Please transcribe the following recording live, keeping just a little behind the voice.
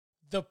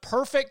The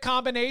perfect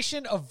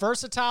combination of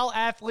versatile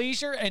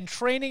athleisure and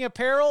training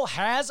apparel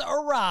has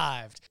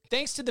arrived.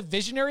 Thanks to the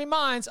visionary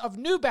minds of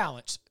New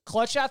Balance,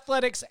 Clutch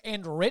Athletics,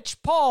 and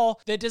Rich Paul,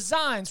 the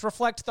designs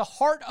reflect the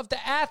heart of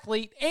the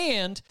athlete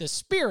and the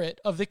spirit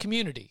of the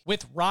community.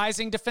 With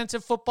rising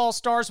defensive football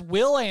stars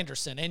Will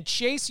Anderson and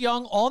Chase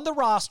Young on the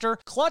roster,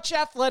 Clutch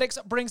Athletics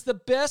brings the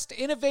best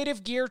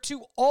innovative gear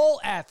to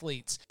all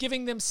athletes,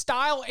 giving them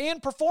style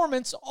and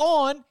performance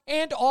on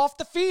and off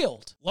the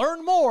field.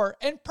 Learn more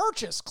and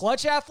purchase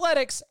Clutch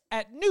Athletics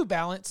at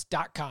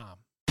newbalance.com.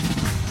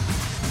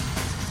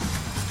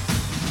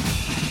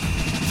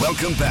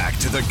 Welcome back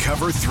to the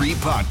Cover 3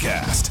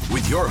 podcast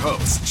with your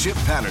hosts, Chip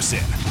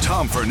Patterson,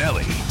 Tom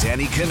Fernelli,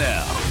 Danny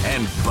Cannell,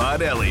 and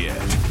Bud Elliott.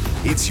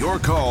 It's your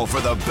call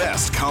for the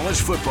best college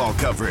football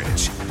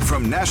coverage,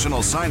 from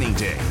National Signing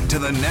Day to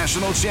the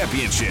National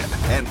Championship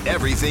and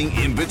everything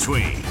in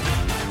between.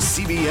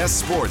 CBS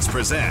Sports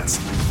presents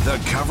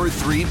the Cover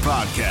 3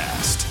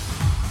 podcast.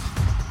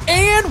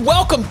 And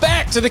welcome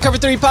back to the Cover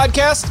 3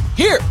 podcast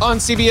here on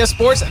CBS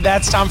Sports.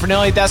 That's Tom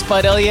Fernelli. That's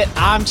Bud Elliott.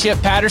 I'm Chip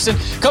Patterson,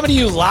 coming to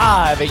you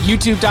live at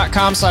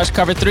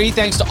youtube.com/cover3.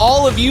 Thanks to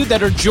all of you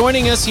that are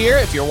joining us here.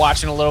 If you're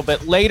watching a little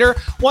bit later,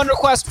 one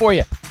request for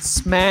you: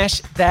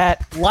 smash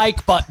that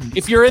like button.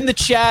 If you're in the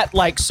chat,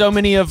 like so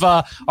many of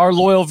our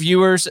loyal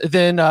viewers,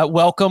 then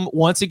welcome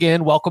once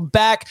again. Welcome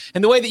back.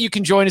 And the way that you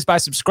can join is by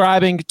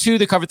subscribing to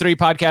the Cover 3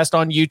 podcast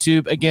on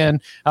YouTube.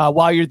 Again,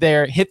 while you're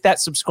there, hit that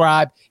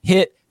subscribe,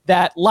 hit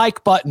that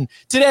like button.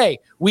 Today,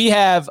 we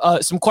have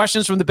some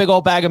questions from the big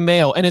old bag of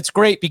mail, and it's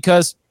great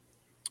because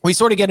we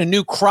sort of get a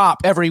new crop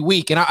every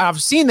week. And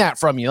I've seen that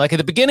from you. Like at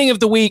the beginning of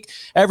the week,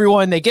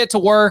 everyone, they get to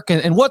work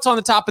and what's on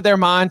the top of their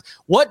mind?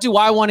 What do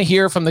I want to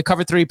hear from the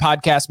Cover 3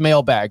 podcast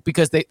mailbag?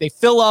 Because they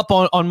fill up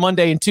on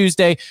Monday and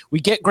Tuesday.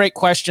 We get great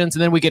questions,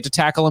 and then we get to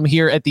tackle them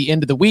here at the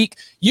end of the week.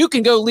 You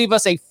can go leave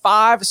us a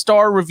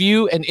 5-star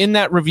review, and in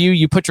that review,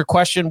 you put your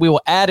question. We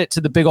will add it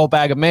to the big old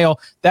bag of mail.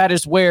 That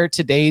is where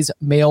today's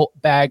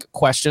mailbag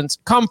questions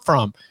come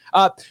from.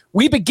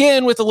 We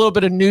begin with a little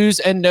bit of news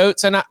and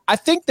notes, and I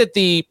think that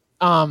the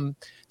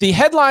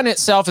headline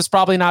itself is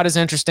probably not as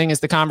interesting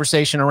as the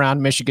conversation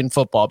around Michigan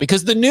football,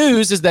 because the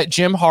news is that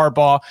Jim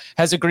Harbaugh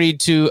has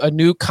agreed to a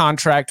new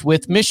contract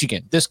with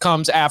Michigan. This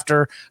comes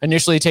after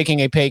initially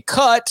taking a pay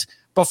cut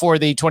before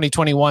the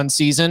 2021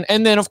 season,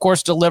 and then, of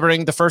course,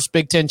 delivering the first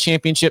Big Ten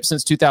championship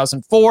since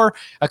 2004,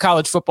 a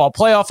college football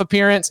playoff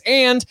appearance,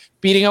 and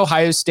beating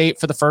Ohio State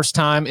for the first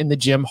time in the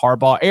Jim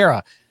Harbaugh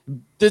era.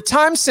 The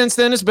time since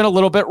then has been a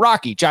little bit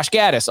rocky. Josh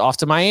Gaddis off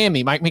to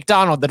Miami. Mike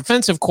McDonald, the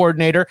defensive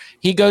coordinator,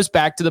 he goes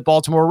back to the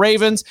Baltimore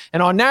Ravens.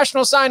 And on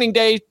National Signing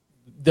Day,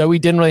 though he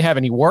didn't really have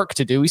any work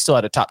to do, he still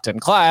had a top 10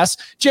 class,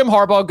 Jim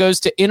Harbaugh goes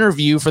to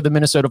interview for the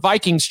Minnesota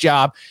Vikings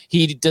job.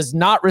 He does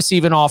not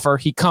receive an offer.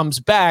 He comes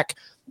back.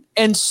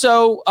 And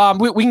so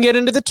we can get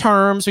into the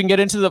terms. We can get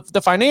into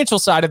the financial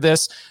side of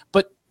this.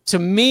 But to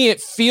me, it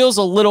feels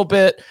a little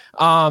bit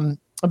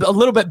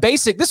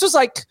basic. This was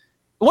like,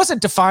 it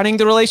wasn't defining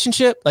the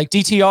relationship like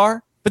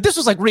DTR, but this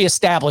was like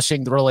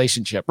reestablishing the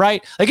relationship,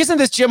 right? Like, isn't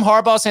this Jim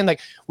Harbaugh saying,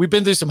 like, we've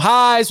been through some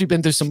highs, we've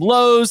been through some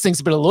lows, things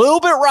have been a little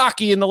bit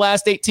rocky in the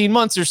last 18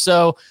 months or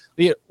so.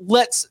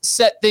 Let's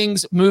set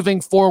things moving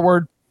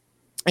forward.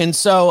 And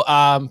so,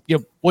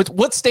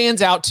 what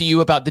stands out to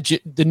you about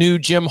the new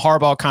Jim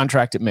Harbaugh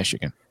contract at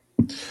Michigan?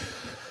 I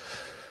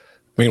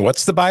mean,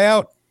 what's the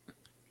buyout?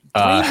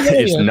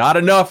 It's not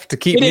enough to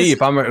keep me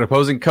if I'm an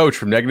opposing coach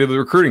from negatively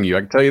recruiting you.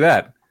 I can tell you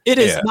that. It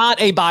is not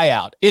a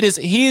buyout.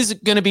 He's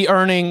going to be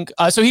earning.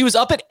 So he was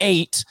up at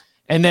 8,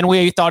 and then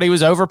we thought he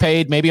was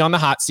overpaid, maybe on the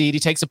hot seat. He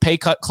takes a pay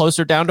cut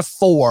closer down to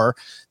 4.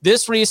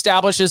 This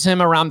reestablishes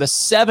him around the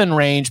 7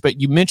 range. But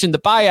you mentioned the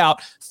buyout,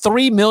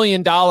 $3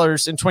 million in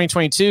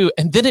 2022,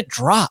 and then it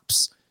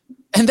drops.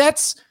 And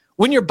that's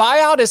when your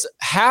buyout is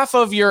half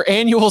of your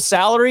annual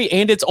salary,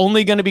 and it's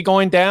only going to be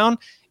going down.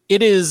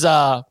 It is.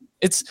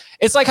 It's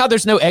like how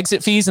there's no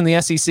exit fees in the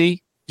SEC.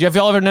 Have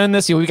y'all ever known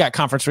this? We got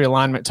conference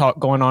realignment talk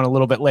going on a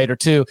little bit later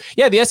too.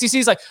 Yeah, the SEC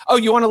is like, oh,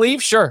 you want to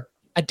leave? Sure,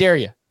 I dare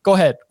you. Go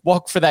ahead,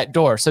 walk for that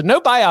door. So no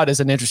buyout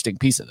is an interesting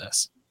piece of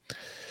this.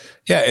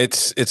 Yeah,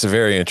 it's a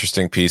very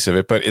interesting piece of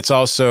it, but it's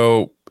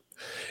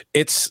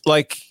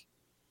like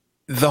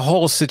the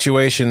whole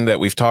situation that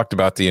we've talked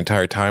about the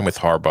entire time with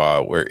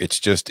Harbaugh, where it's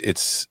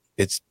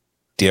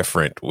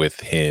different with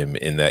him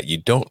in that you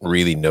don't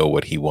really know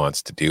what he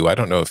wants to do. I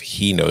don't know if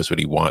he knows what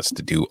he wants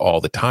to do all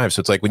the time.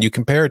 So it's like when you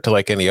compare it to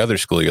like any other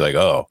school, you're like,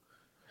 oh,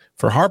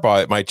 for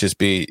Harbaugh, it might just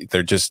be,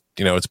 they're just,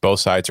 it's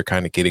both sides are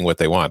kind of getting what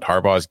they want.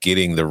 Harbaugh's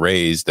getting the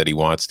raise that he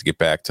wants to get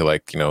back to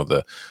like,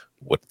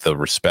 the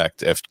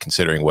respect of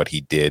considering what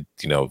he did,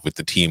 with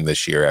the team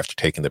this year after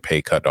taking the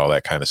pay cut and all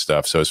that kind of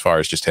stuff. So as far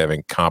as just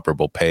having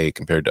comparable pay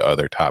compared to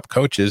other top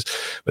coaches,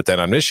 but then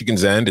on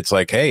Michigan's end, it's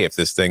like, hey, if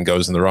this thing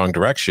goes in the wrong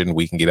direction,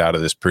 we can get out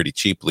of this pretty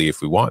cheaply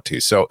if we want to.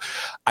 So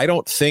I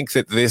don't think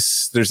that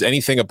there's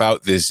anything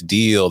about this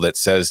deal that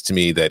says to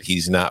me that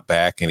he's not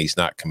back and he's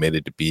not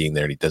committed to being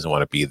there and he doesn't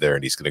want to be there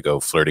and he's going to go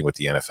flirting with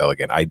the NFL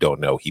again. I don't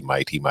know. He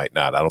might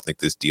not. I don't think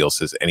this deal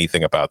says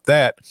anything about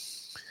that.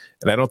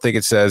 And I don't think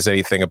it says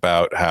anything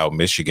about how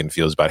Michigan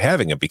feels about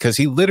having him, because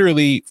he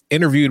literally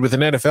interviewed with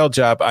an NFL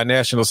job on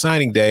National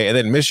Signing Day, and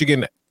then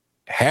Michigan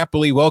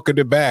happily welcomed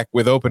him back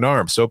with open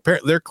arms. So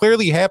they're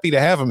clearly happy to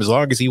have him as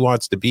long as he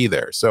wants to be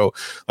there. So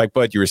like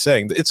Bud, you were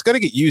saying, it's going to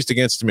get used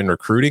against him in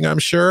recruiting, I'm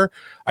sure.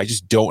 I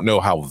just don't know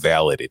how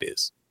valid it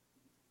is.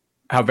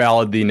 How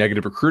valid the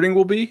negative recruiting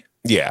will be?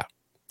 Yeah.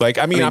 Like,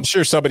 I mean, I'm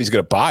sure somebody's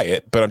going to buy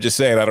it, but I'm just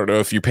saying, I don't know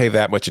if you pay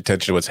that much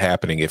attention to what's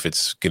happening, if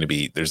it's going to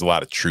be, there's a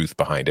lot of truth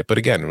behind it. But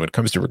again, when it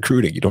comes to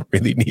recruiting, you don't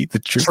really need the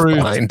truth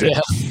behind it.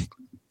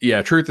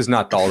 Yeah, truth is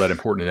not all that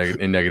important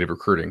in negative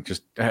recruiting.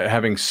 Just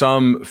having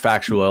some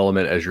factual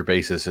element as your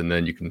basis, and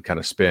then you can kind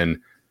of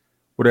spin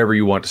whatever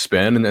you want to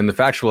spin. And then the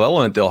factual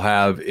element they'll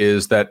have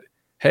is that,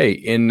 hey,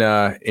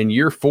 in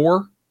year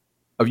 4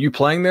 of you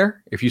playing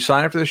there, if you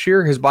sign up for this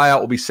year, his buyout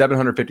will be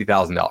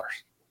 $750,000.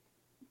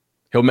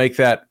 He'll make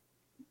that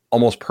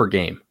almost per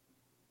game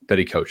that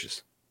he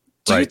coaches.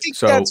 Do you think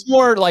that's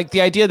more like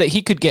the idea that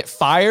he could get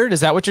fired?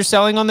 Is that what you're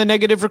selling on the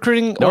negative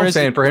recruiting? No, I'm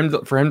saying for him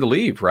to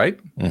leave, right?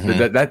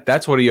 Mm-hmm.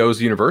 That's what he owes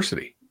the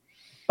university.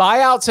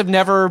 Buyouts have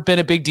never been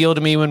a big deal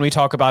to me when we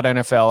talk about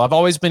NFL. I've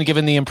always been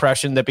given the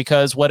impression that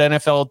because what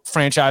NFL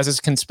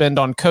franchises can spend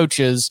on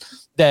coaches,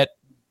 that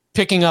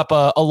picking up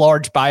a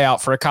large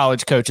buyout for a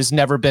college coach has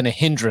never been a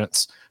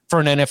hindrance for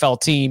an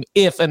NFL team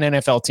if an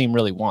NFL team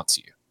really wants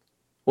you.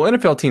 Well,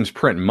 NFL teams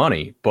print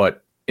money,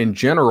 but in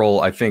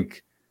general, I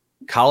think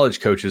college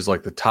coaches,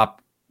 like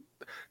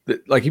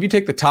if you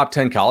take the top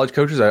 10 college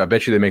coaches, I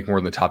bet you they make more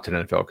than the top 10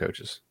 NFL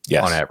coaches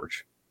on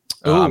average.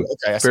 I'm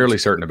fairly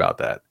certain about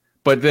that.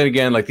 But then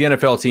again, like the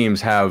NFL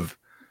teams have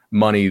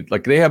money,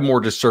 like they have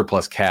more just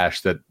surplus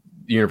cash that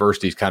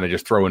universities kind of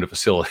just throw into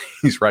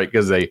facilities, right?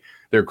 Because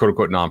they're quote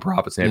unquote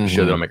nonprofits and they have to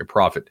show they don't make a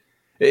profit.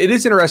 It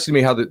is interesting to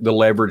me how the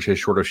leverage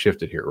has sort of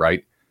shifted here,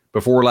 right?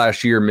 Before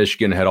last year,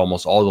 Michigan had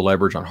almost all the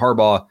leverage on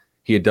Harbaugh.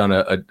 He had done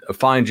a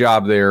fine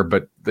job there,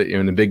 but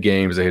in the big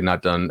games, they had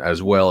not done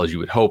as well as you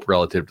would hope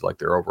relative to like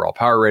their overall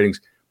power ratings.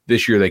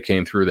 This year, they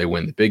came through, they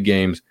win the big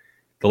games.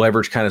 The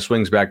leverage kind of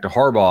swings back to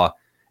Harbaugh.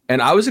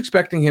 And I was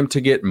expecting him to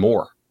get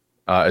more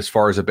as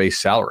far as a base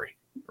salary,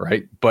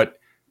 right? But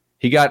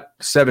he got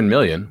 $7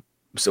 million,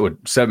 so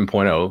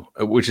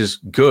 7.0, which is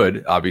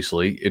good,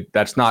 obviously.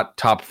 That's not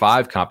top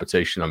 5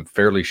 compensation, I'm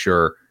fairly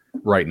sure,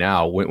 right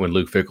now, when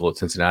Luke Fickell at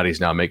Cincinnati is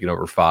now making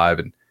over 5.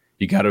 And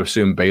you got to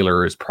assume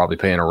Baylor is probably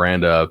paying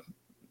Aranda,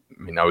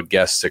 I mean, I would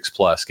guess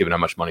 6+, given how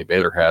much money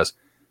Baylor has.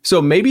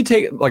 So maybe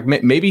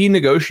maybe he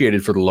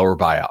negotiated for the lower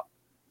buyout,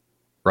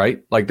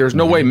 right? Like there's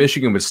no way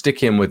Michigan would stick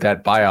him with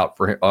that buyout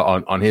for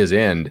on his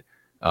end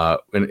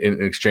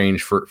in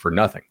exchange for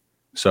nothing.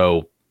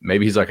 So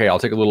maybe he's like, hey, I'll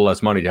take a little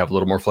less money to have a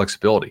little more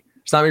flexibility.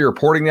 It's not me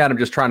reporting that. I'm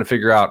just trying to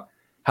figure out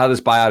how this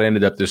buyout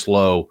ended up this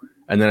low.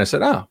 And then I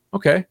said, oh,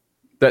 okay.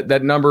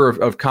 That number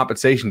of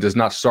compensation does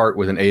not start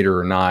with an 8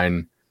 or a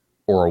 9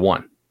 or a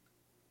 1.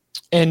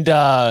 And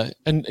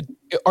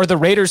are the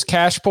Raiders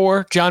cash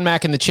poor? John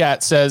Mack in the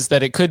chat says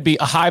that it could be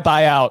a high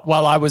buyout.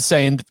 While I was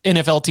saying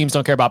NFL teams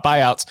don't care about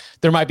buyouts,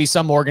 there might be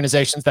some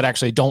organizations that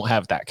actually don't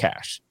have that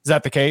cash. Is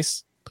that the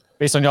case?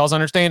 Based on y'all's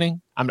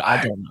understanding? I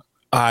don't know.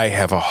 I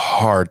have a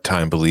hard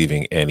time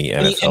believing any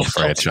NFL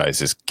franchise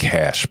is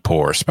cash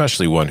poor,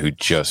 especially one who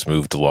just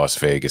moved to Las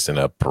Vegas in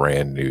a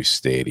brand new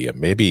stadium.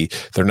 Maybe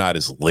they're not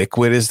as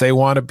liquid as they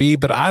want to be,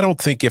 but I don't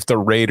think if the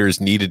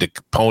Raiders needed to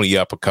pony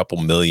up a couple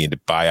million to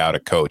buy out a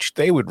coach,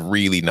 they would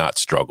really not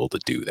struggle to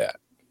do that.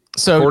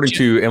 So, according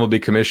to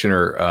MLB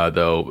commissioner,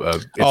 though,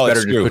 it's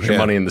better to put your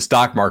money in the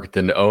stock market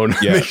than to own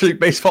a Major League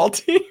Baseball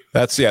team.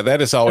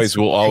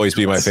 Will always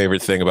be my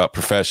favorite thing about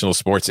professional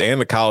sports and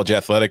the college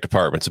athletic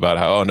departments about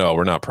how, oh no,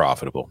 we're not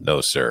profitable.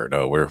 No, sir.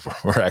 No, we're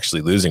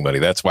actually losing money.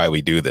 That's why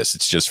we do this.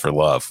 It's just for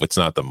love. It's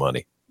not the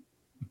money.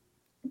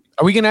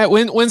 Are we gonna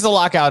when's the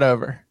lockout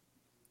over?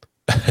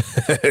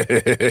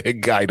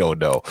 I don't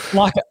know.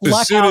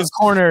 Lockout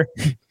corner.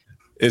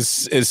 As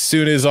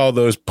soon as all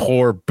those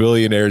poor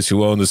billionaires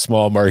who own the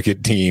small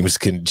market teams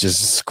can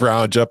just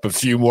scrounge up a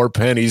few more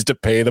pennies to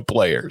pay the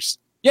players.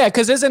 Yeah,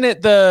 because isn't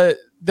it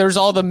there's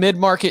all the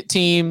mid-market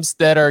teams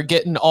that are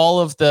getting all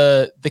of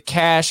the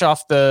cash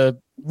off the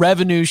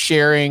revenue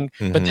sharing,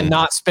 but then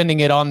not spending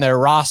it on their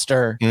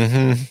roster,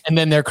 and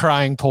then they're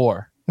crying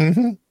poor.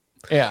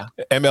 Yeah.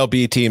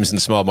 MLB teams in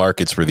small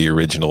markets were the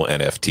original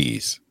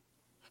NFTs.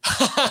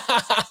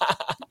 I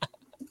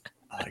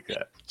like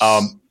that.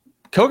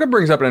 Coca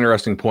brings up an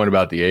interesting point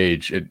about the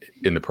age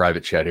in the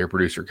private chat here,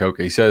 producer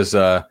Coca. He says,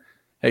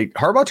 hey,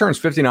 Harbaugh turns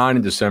 59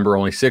 in December.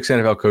 Only 6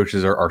 NFL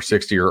coaches are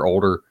 60 or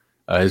older.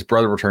 His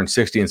brother will turn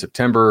 60 in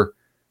September.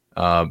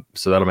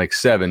 So that'll make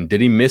 7.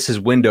 Did he miss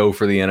his window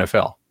for the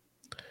NFL?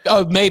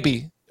 Oh,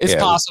 maybe. It's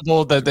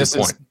possible that this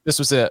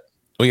was it.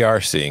 We are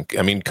seeing,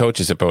 I mean,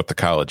 coaches at both the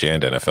college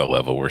and NFL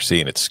level, we're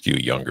seeing it skew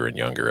younger and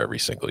younger every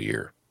single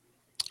year.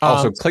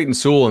 Also, Clayton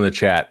Sewell in the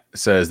chat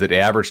says that the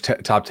average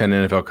top 10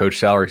 NFL coach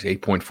salary is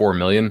 $8.4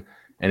 million,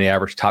 and the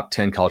average top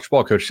 10 college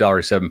football coach salary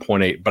is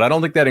 $7.8. But I don't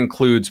think that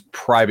includes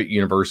private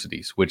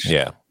universities, which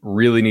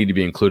really need to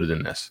be included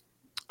in this.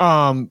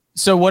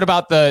 So what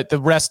about the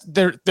rest?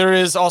 There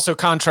is also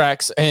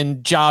contracts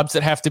and jobs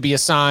that have to be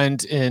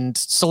assigned and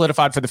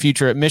solidified for the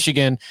future at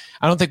Michigan.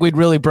 I don't think we'd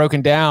really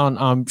broken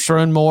down.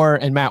 Sharon Moore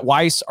and Matt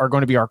Weiss are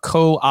going to be our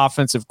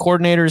co-offensive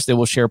coordinators. They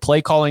will share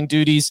play calling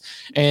duties,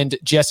 and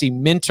Jesse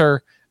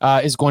Minter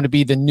is going to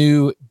be the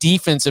new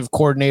defensive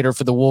coordinator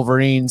for the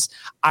Wolverines.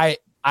 I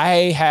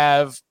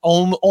have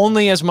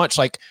only as much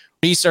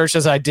research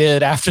as I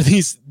did after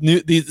this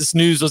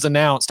news was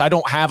announced. I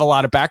don't have a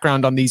lot of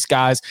background on these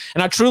guys,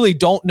 and I truly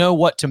don't know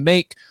what to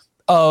make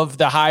of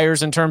the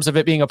hires in terms of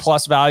it being a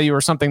plus value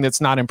or something that's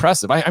not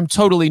impressive. I'm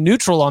totally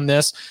neutral on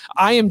this.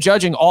 I am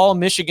judging all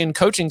Michigan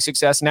coaching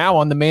success now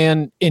on the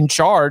man in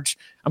charge.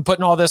 I'm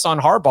putting all this on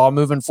Harbaugh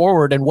moving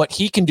forward and what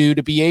he can do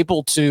to be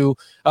able to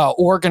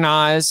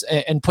organize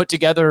and put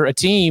together a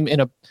team in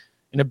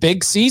a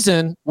big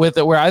season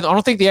where I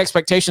don't think the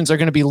expectations are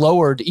going to be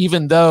lowered,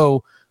 even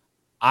though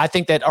I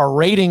think that our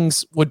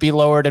ratings would be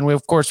lowered. And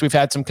we've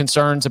had some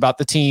concerns about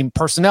the team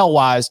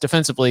personnel-wise,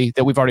 defensively,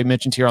 that we've already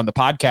mentioned here on the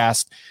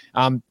podcast.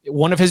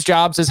 One of his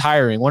jobs is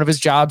hiring. One of his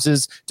jobs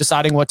is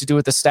deciding what to do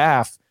with the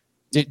staff.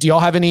 Do y'all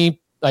have any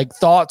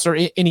thoughts or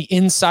any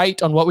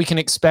insight on what we can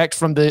expect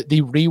from the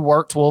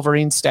reworked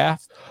Wolverine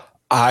staff?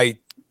 I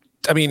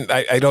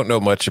don't know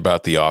much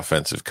about the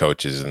offensive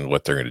coaches and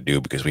what they're going to do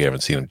because we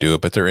haven't seen them do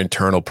it, but they're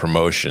internal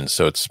promotions.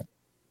 So it's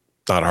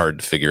not hard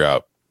to figure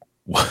out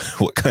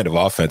what kind of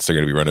offense they're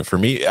going to be running. For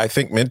me, I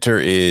think Minter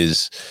he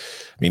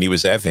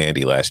was at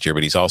Vandy last year,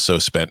 but he's also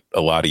spent a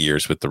lot of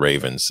years with the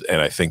Ravens.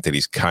 And I think that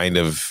he's kind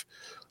of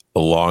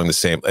along the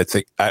same,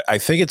 I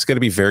think it's going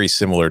to be very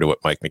similar to what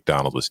Mike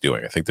Macdonald was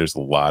doing. I think there's a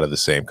lot of the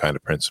same kind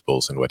of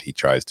principles in what he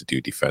tries to do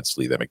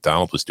defensively that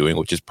Macdonald was doing,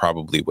 which is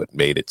probably what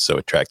made it so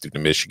attractive to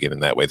Michigan.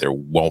 And that way there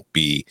won't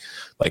be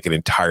an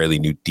entirely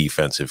new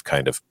defensive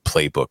kind of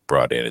playbook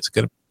brought in. It's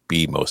going to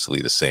be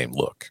mostly the same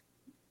look.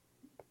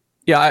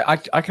 Yeah,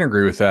 I can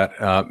agree with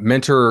that.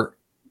 Minter,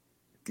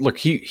 look,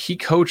 he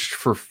coached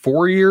for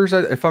 4 years,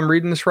 if I'm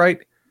reading this right,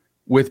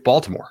 with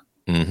Baltimore.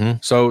 Mm-hmm.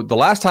 So the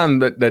last time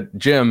that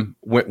Jim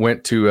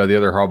went to the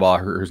other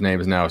Harbaugh, whose name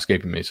is now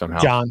escaping me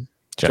somehow. John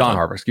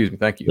Harbaugh, excuse me.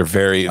 Thank you. They're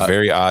very,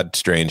 very odd,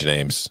 strange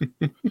names.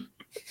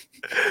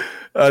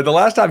 The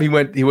last time he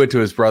went to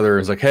his brother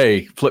and was like,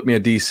 hey, flip me a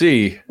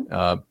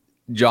DC.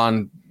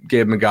 John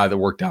gave him a guy that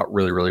worked out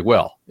really, really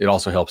well. It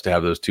also helps to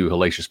have those two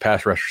hellacious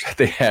pass rushers that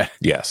they had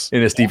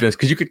in this defense,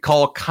 because you could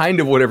call kind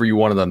of whatever you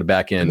wanted on the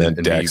back end. And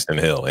then Daxton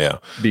Hill,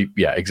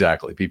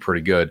 exactly. Be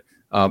pretty good.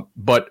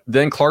 But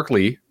then Clark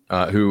Lee,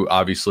 who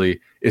obviously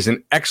is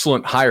an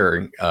excellent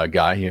hiring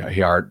guy.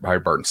 He hired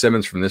Barton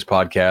Simmons from this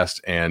podcast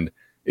and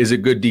is a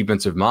good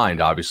defensive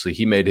mind. Obviously,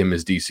 he made him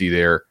his DC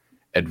there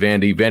at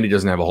Vandy. Vandy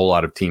doesn't have a whole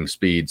lot of team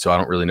speed, so I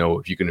don't really know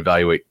if you can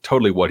evaluate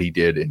totally what he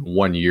did in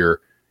 1 year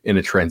in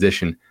a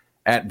transition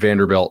at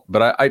Vanderbilt.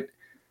 But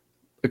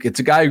look, it's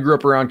a guy who grew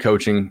up around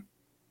coaching.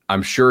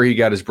 I'm sure he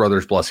got his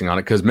brother's blessing on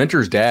it because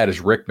Minter's dad is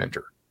Rick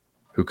Minter,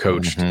 who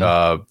coached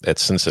at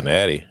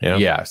Cincinnati.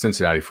 Yeah,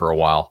 Cincinnati for a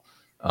while.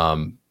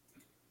 And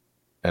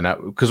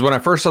because when I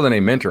first saw the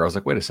name Minter, I was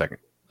like, wait a second,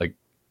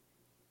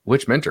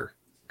 which Minter?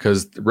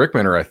 Because Rick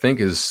Minter, I think,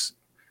 is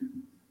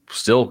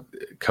still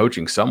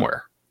coaching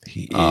somewhere.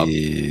 He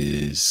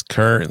is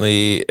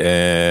currently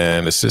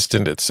an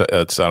assistant at,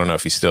 I don't know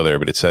if he's still there,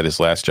 but it said his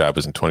last job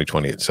was in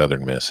 2020 at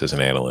Southern Miss as an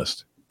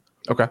analyst.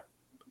 Okay.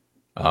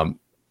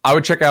 I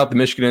would check out the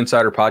Michigan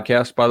Insider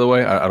podcast, by the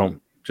way. I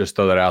don't just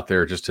throw that out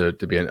there just to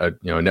be a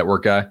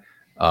network guy.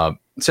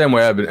 Sam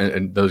Webb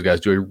and those guys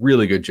do a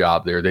really good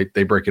job there.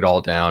 They break it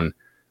all down.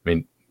 I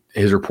mean,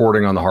 his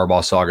reporting on the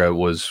Harbaugh saga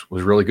was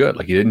really good.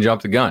 He didn't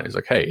jump the gun. He's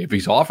like, hey, if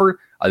he's offered,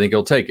 I think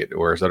he'll take it.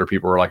 Whereas other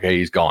people were like, hey,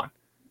 he's gone.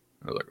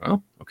 I was like,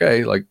 well,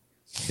 okay.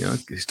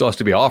 He still has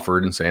to be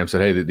offered. And Sam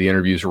said, hey, the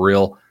interviews are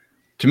real.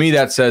 To me,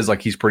 that says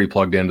he's pretty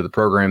plugged into the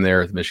program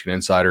there at the Michigan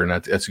Insider. And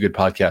that's a good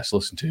podcast to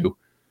listen to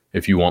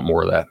if you want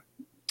more of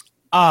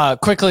that.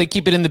 Quickly,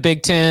 keep it in the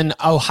Big Ten.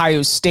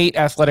 Ohio State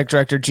Athletic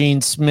Director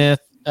Gene Smith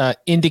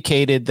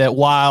indicated that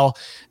while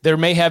there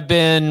may have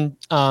been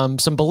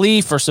some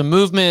belief or some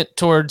movement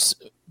towards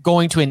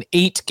going to an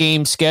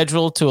 8-game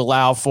schedule to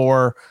allow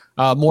for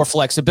more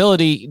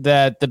flexibility,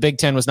 that the Big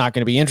Ten was not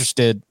going to be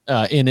interested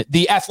in it.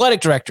 The athletic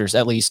directors,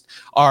 at least,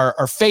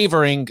 are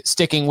favoring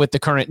sticking with the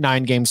current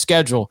 9-game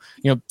schedule.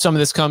 Some of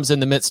this comes in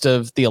the midst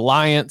of the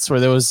alliance, where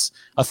there was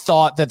a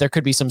thought that there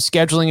could be some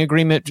scheduling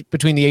agreement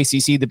between the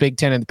ACC, the Big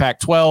Ten, and the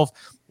Pac-12.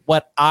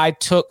 What I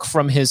took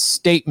from his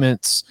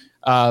statements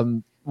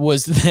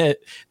was that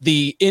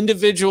the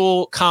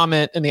individual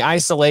comment and the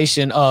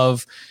isolation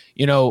of,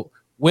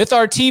 with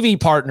our TV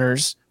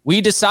partners,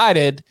 we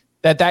decided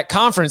that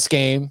conference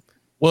game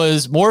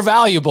was more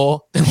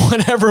valuable than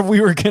whatever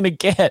we were going to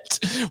get,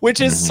 which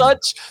is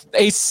such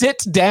a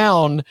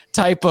sit-down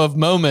type of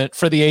moment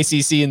for the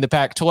ACC and the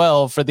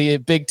Pac-12, for the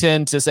Big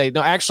Ten to say,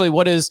 no, actually,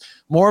 what is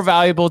more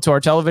valuable to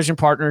our television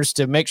partners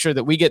to make sure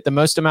that we get the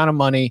most amount of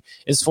money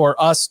is for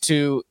us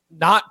to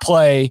not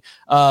play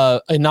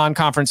a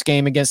non-conference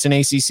game against an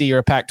ACC or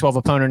a Pac-12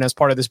 opponent as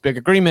part of this big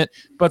agreement,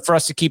 but for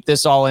us to keep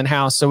this all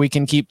in-house so we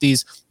can keep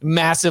these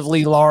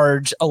massively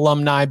large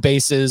alumni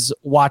bases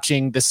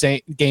watching the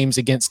same games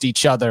against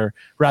each other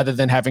rather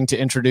than having to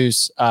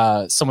introduce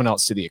someone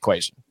else to the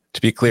equation.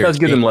 To be clear, it does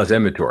give them less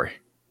inventory.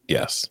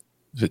 Yes.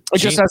 It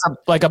just as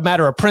a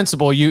matter of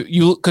principle,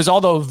 you because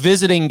although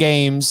visiting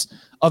games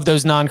of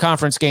those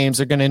non-conference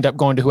games are going to end up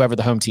going to whoever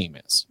the home team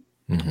is.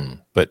 Mm-hmm.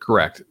 But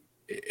correct.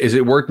 Is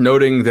it worth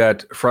noting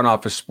that Front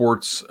Office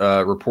Sports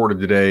reported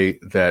today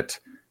that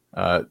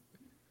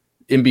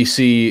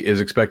NBC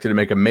is expected to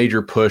make a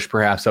major push,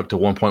 perhaps up to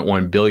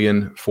 $1.1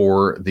 billion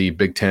for the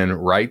Big Ten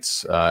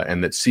rights,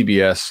 and that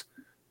CBS,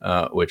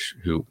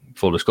 who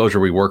full disclosure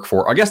we work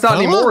for, I guess not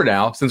anymore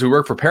now since we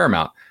work for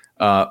Paramount.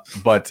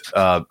 But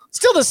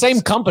still the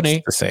same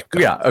company. The same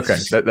company. Yeah, okay,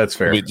 that's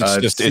fair.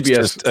 It's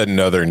just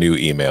another new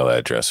email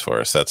address for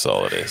us. That's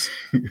all it is.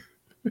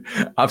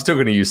 I'm still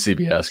going to use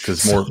CBS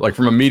because more like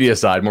from a media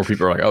side, more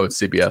people are like, "Oh, it's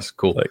CBS,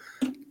 cool."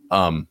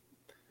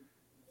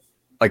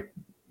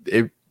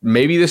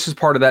 Maybe this is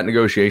part of that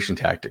negotiation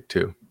tactic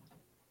too,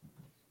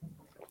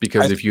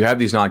 because if you have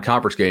these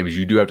non-conference games,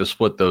 you do have to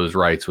split those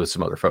rights with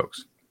some other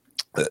folks.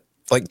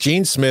 Like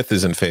Gene Smith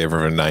is in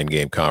favor of a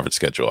 9-game conference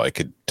schedule. I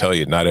could tell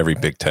you not every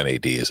Big Ten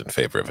AD is in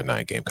favor of a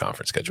 9-game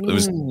conference schedule. It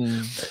was,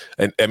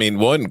 and I mean,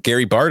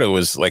 Gary Barta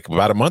was like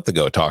about a month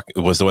ago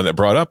was the one that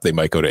brought up they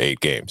might go to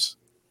 8 games,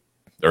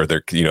 or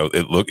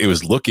it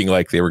was looking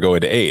like they were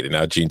going to 8, and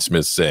now Gene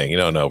Smith's saying,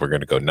 no, we're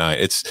going to go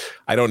 9.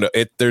 I don't know.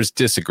 There's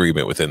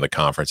disagreement within the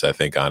conference, I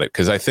think, on it,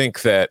 because I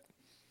think that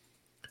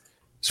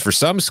for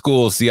some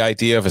schools, the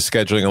idea of a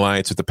scheduling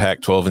alliance with the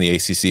Pac-12 and the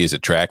ACC is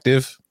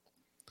attractive.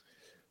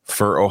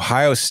 For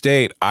Ohio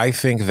State, I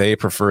think they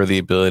prefer the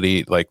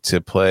ability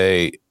to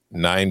play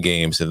 9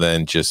 games, and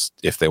then just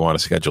if they want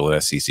to schedule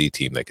an SEC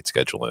team, they could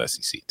schedule an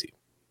SEC team.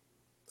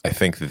 I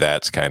think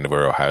that's kind of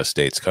where Ohio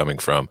State's coming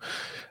from.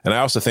 And I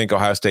also think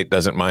Ohio State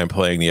doesn't mind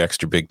playing the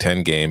extra Big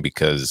Ten game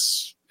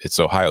because it's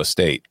Ohio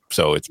State.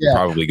 So it's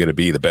probably going to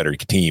be the better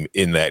team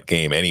in that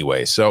game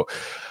anyway. So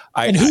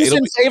who's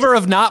in favor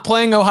of not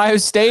playing Ohio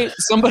State?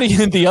 Somebody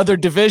in the other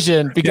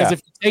division, because if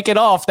you take it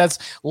off, that's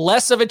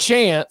less of a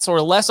chance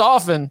or less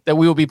often that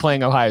we will be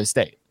playing Ohio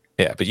State.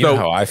 Yeah, but you know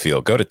how I feel.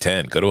 Go to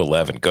 10, go to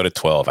 11, go to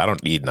 12. I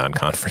don't need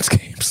non-conference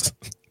games.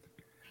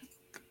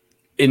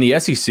 In the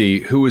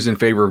SEC, who is in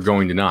favor of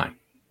going to 9?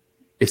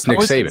 It's Nick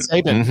Saban.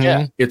 Mm-hmm.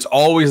 Yeah. It's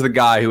always the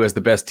guy who has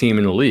the best team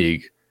in the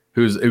league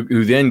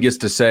who then gets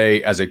to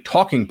say as a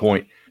talking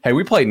point, hey,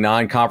 we played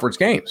 9 conference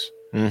games.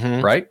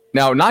 Mm-hmm. Right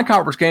now,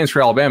 non-conference games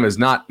for Alabama is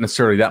not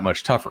necessarily that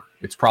much tougher.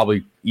 It's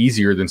probably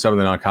easier than some of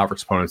the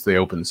non-conference opponents they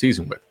open the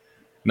season with.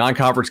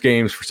 Non-conference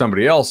games for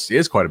somebody else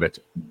is quite a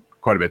bit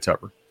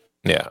tougher.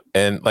 Yeah,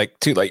 and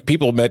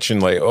people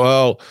mention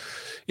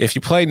if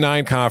you play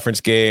 9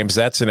 conference games,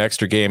 that's an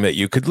extra game that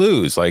you could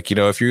lose.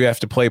 If you have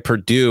to play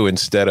Purdue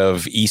instead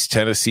of East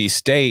Tennessee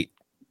State,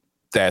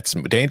 that's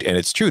dangerous. And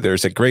it's true,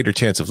 there's a greater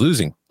chance of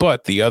losing.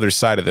 But the other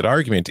side of that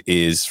argument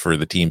is for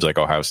the teams like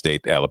Ohio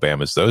State,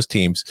 Alabama's, those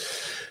teams,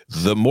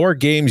 the more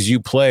games you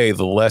play,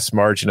 the less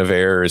margin of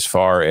error as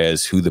far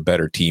as who the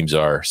better teams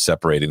are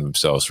separating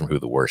themselves from who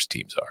the worst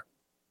teams are.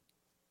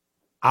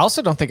 I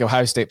also don't think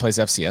Ohio State plays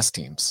FCS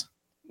teams.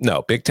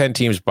 No, Big Ten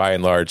teams by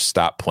and large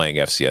stop playing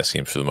FCS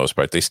teams for the most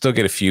part. They still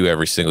get a few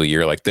every single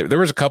year. There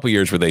was a couple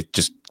years where they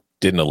just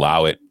didn't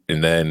allow it,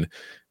 and then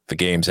the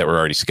games that were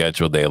already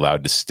scheduled, they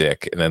allowed to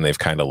stick. And then they've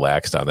kind of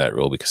laxed on that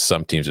rule because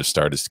some teams have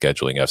started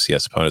scheduling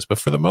FCS opponents. But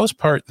for the most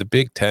part, the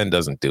Big Ten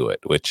doesn't do it,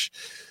 which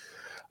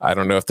I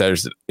don't know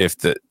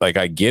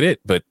I get it,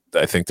 but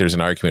I think there's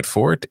an argument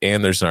for it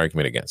and there's an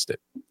argument against it.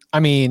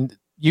 I mean,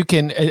 you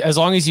can, as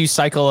long as you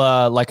cycle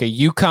like a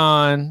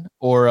UConn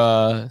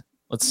or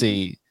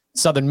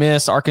Southern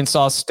Miss,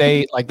 Arkansas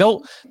State,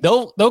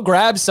 they'll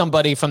grab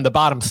somebody from the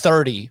bottom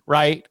 30,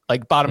 right?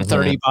 Like bottom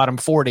 30, bottom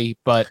 40,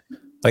 but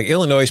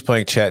Illinois is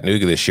playing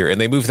Chattanooga this year, and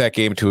they moved that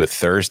game to a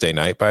Thursday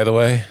night, by the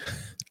way.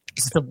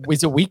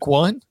 Is it week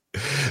 1?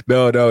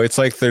 No, it's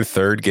like their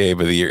 3rd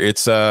game of the year.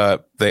 It's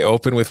they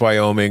open with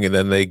Wyoming, and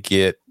then they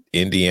get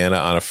Indiana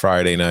on a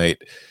Friday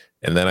night,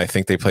 and then I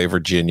think they play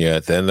Virginia.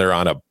 Then they're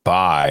on a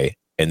bye,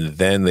 and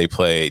then they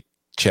play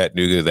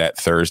Chattanooga that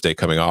Thursday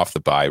coming off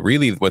the bye.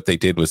 Really, what they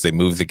did was they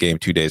moved the game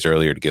 2 days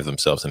earlier to give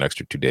themselves an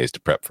extra 2 days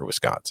to prep for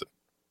Wisconsin.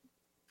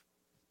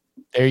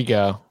 There you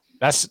go.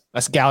 That's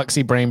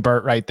Galaxy Brain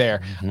Burt right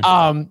there.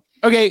 Mm-hmm.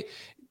 Okay,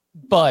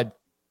 Bud,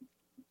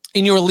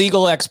 in your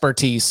legal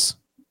expertise,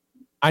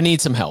 I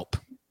need some help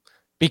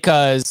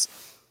because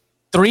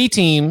 3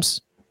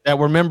 teams that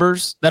were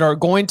members that are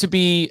going to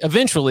be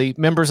eventually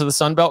members of the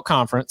Sun Belt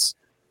Conference,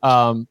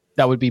 that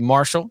would be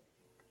Marshall,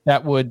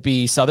 that would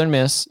be Southern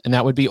Miss, and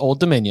that would be Old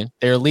Dominion.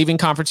 They're leaving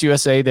Conference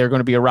USA. They're going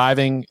to be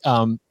arriving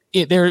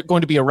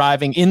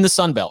in the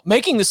Sun Belt,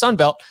 making the Sun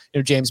Belt.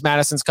 James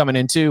Madison's coming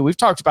in too. We've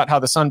talked about how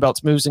the Sun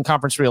Belt's moves in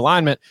conference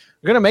realignment.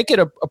 We're going to make it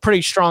a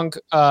pretty strong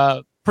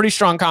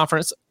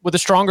conference with a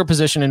stronger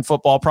position in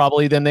football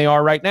probably than they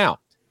are right now.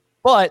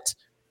 But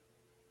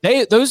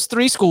Those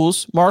three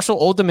schools, Marshall,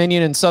 Old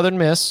Dominion, and Southern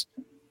Miss,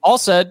 all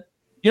said,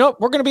 we're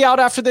going to be out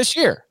after this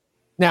year.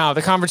 Now,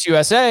 the Conference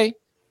USA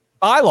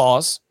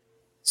bylaws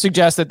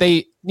suggest that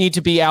they need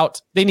to be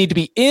out. They need to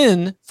be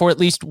in for at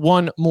least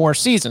one more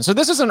season. So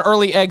this is an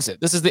early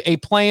exit. This is a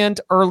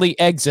planned early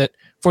exit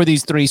for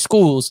these three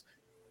schools.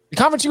 The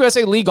Conference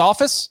USA League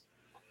office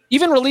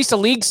even released a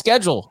league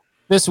schedule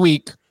this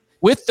week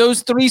with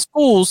those three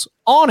schools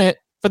on it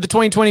for the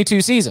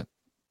 2022 season.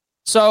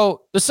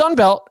 So the Sun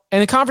Belt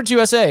and the Conference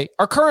USA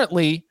are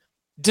currently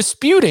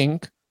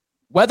disputing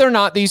whether or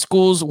not these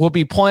schools will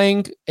be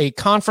playing a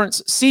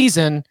conference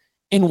season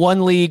in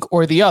one league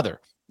or the other.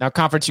 Now,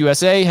 Conference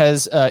USA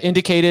has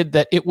indicated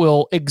that it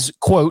will,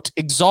 quote,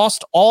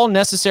 exhaust all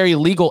necessary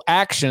legal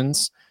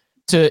actions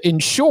to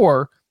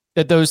ensure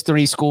that those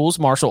three schools,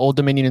 Marshall, Old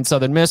Dominion, and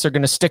Southern Miss, are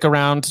going to stick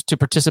around to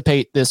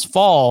participate this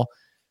fall.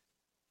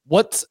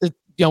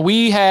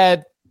 We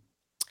had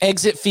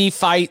exit fee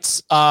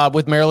fights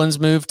with Maryland's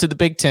move to the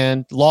Big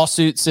Ten,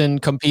 lawsuits in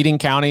competing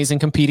counties and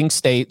competing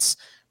states.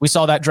 We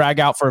saw that drag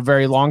out for a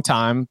very long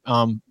time.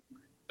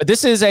 But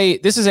this is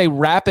a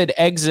rapid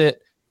exit.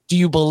 Do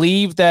you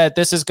believe that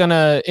this is going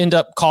to end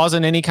up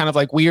causing any kind of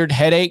like weird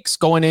headaches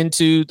going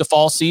into the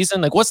fall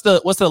season? Like what's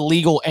the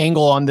legal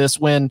angle on this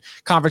when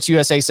Conference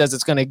USA says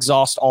it's going to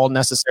exhaust all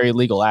necessary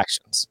legal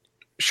actions?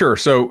 Sure.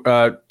 So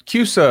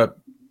CUSA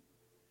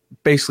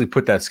basically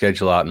put that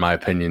schedule out, in my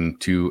opinion,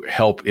 to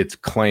help its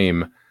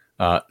claim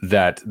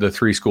that the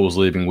three schools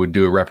leaving would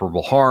do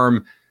irreparable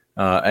harm.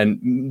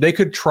 And they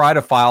could try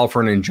to file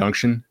for an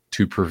injunction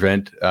to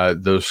prevent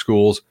those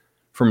schools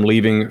from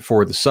leaving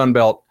for the Sun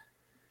Belt.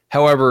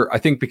 However, I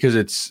think because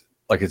it's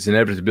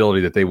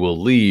inevitability that they will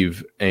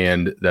leave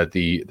and that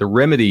the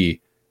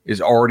remedy is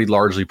already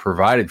largely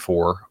provided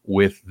for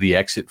with the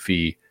exit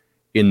fee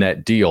in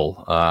that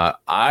deal,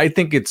 I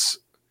think it's,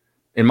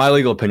 in my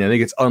legal opinion, I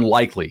think it's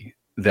unlikely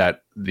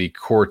that the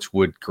courts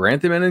would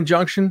grant them an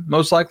injunction,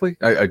 most likely.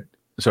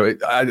 So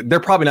they're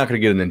probably not going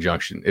to get an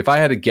injunction. If I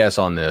had to guess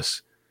on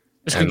this,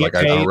 I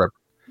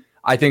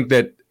think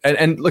that,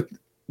 and look,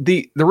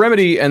 the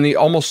remedy and the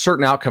almost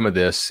certain outcome of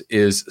this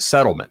is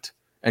settlement.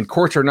 And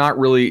courts are not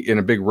really in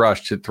a big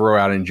rush to throw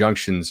out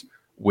injunctions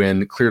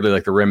when clearly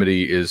like the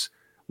remedy is,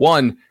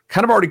 one,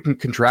 kind of already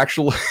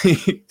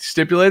contractually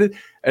stipulated,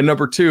 and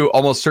number two,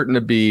 almost certain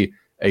to be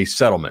a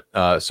settlement.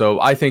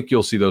 So I think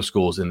you'll see those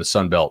schools in the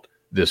Sun Belt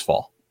this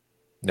fall.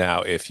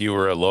 Now, if you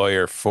were a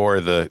lawyer for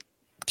the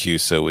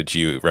CUSA, would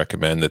you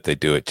recommend that they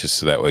do it just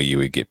so that way you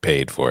would get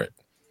paid for it?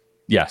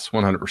 Yes,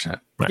 100%.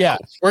 Yeah,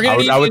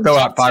 I would throw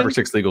out 5 or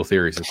 6 legal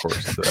theories, of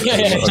course.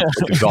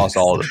 Exhaust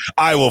all of them.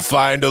 I will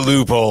find a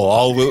loophole.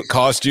 All it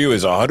cost you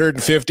is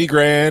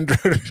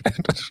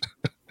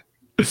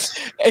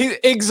 $150,000.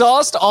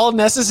 Exhaust all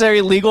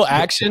necessary legal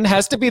action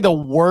has to be the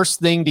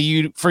worst thing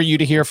for you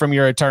to hear from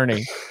your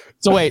attorney.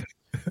 So wait,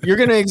 you're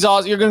going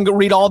to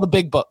read all the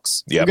big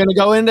books. Yep. You're going to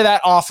go into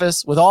that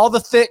office with all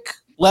the thick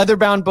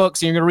leather-bound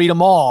books, and you're going to read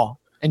them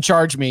all and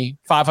charge me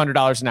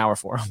 $500 an hour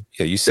for them.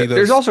 Yeah, you see those.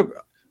 There's also...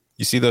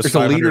 You see those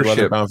 500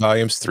 leather-bound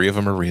volumes? 3 of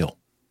them are real.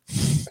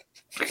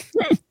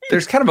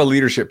 There's kind of a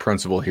leadership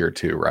principle here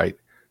too, right?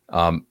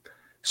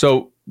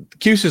 So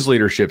CUSA's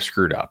leadership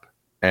screwed up,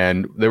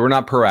 and they were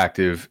not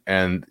proactive.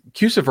 And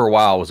CUSA for a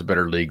while was a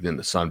better league than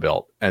the Sun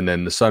Belt, and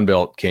then the Sun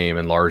Belt came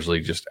and largely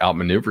just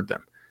outmaneuvered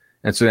them.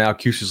 And so now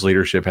CUSA's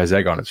leadership has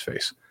egg on its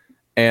face.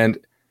 And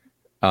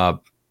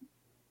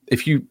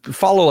if you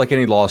follow like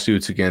any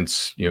lawsuits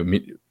against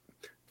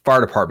fire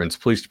departments,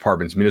 police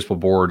departments, municipal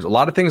boards, a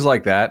lot of things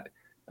like that.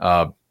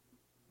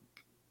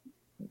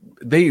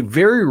 They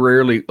very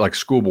rarely, like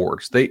school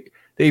boards, they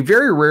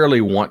very rarely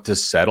want to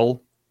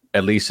settle,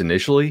 at least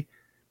initially,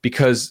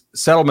 because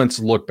settlements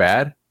look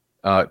bad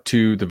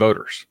to the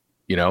voters,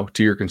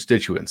 to your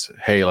constituents.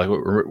 Hey, like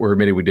we're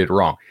admitting we did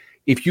wrong.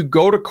 If you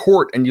go to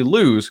court and you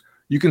lose,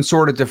 you can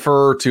sort of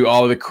defer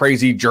to the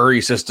crazy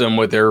jury system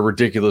with their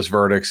ridiculous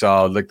verdicts.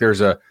 Like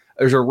there's a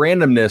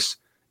randomness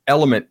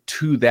element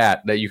to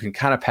that you can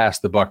kind of pass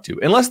the buck to,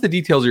 unless the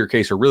details of your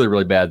case are really,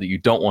 really bad that you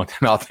don't want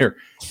them out there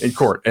in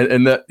court.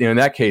 And that, in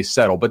that case,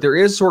 settle. But there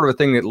is sort of a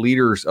thing that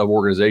leaders of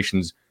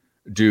organizations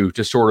do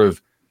to sort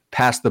of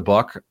pass the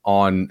buck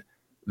on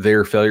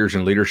their failures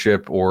in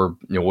leadership or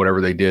whatever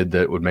they did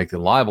that would make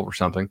them liable for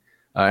something.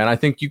 And I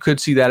think you could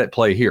see that at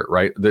play here,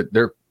 right? That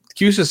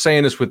CUSA is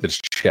saying this with its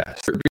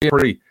chest. They're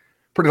being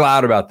pretty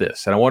loud about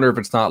this. And I wonder if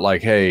it's not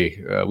like,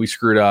 hey, we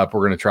screwed up.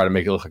 We're going to try to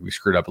make it look like we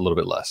screwed up a little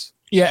bit less.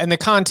 Yeah, and the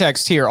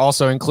context here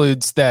also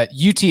includes that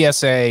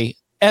UTSA,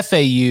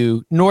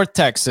 FAU, North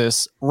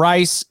Texas,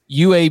 Rice,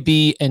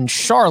 UAB, and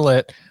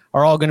Charlotte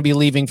are all going to be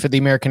leaving for the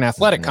American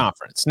Athletic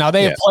Conference. Now,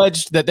 they have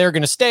pledged that they're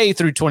going to stay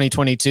through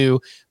 2022,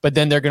 but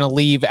then they're going to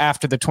leave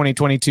after the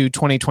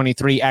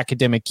 2022-2023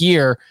 academic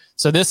year.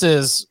 So this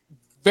is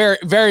very,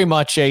 very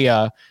much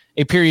a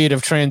period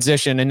of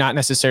transition, and not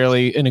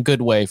necessarily in a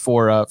good way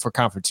for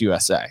Conference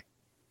USA.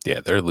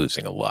 Yeah, they're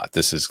losing a lot.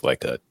 This is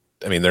like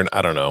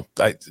I don't know.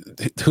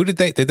 Who did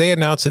they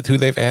announce who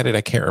they've added?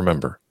 I can't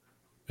remember.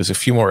 There's a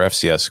few more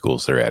FCS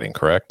schools they're adding,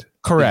 correct?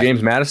 Correct.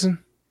 James Madison?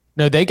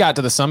 No, they got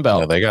to the Sun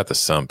Belt. No, they got the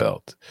Sun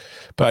Belt.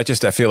 But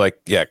I feel like,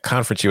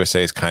 Conference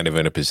USA is kind of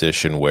in a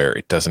position where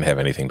it doesn't have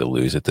anything to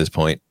lose at this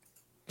point.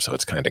 So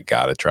it's kind of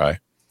got to try.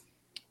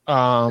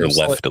 Or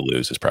left to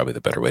lose is probably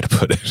the better way to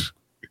put it.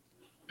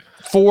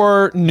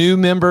 4 new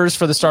members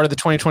for the start of the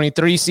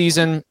 2023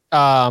 season.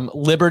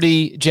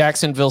 Liberty,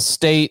 Jacksonville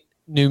State,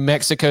 New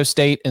Mexico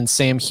State, and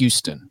Sam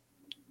Houston.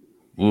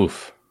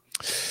 Oof.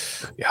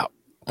 Yeah.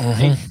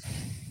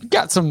 Mm-hmm.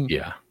 Got some.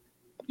 Yeah.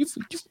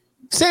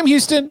 Sam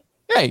Houston.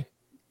 Hey,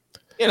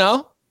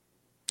 Yep.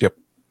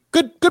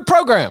 Good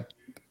program.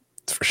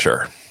 For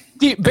sure.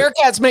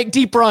 Bearcats make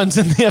deep runs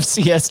in the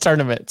FCS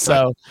tournament.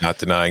 So not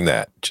denying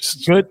that.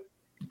 Just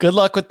good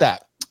luck with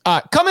that.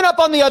 Coming up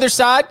on the other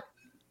side,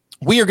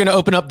 we are going to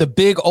open up the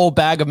big old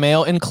bag of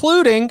mail,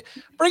 including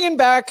bringing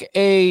back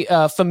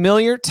a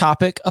familiar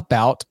topic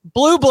about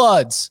Blue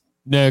Bloods.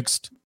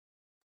 Next.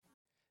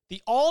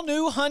 The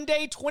all-new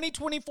Hyundai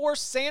 2024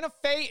 Santa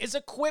Fe is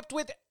equipped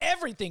with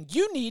everything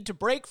you need to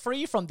break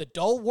free from the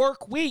dull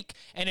work week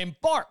and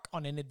embark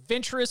on an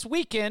adventurous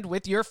weekend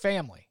with your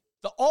family.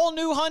 The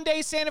all-new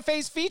Hyundai Santa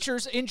Fe's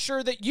features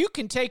ensure that you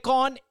can take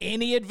on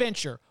any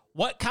adventure.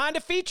 What kind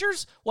of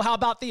features? Well, how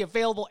about the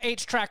available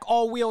H-Track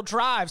all-wheel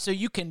drive so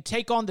you can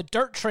take on the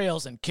dirt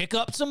trails and kick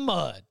up some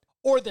mud?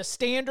 Or the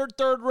standard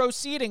third-row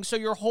seating so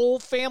your whole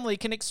family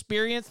can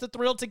experience the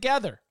thrill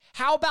together?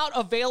 How about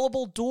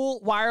available dual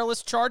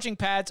wireless charging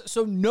pads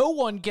so no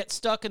one gets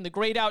stuck in the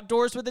great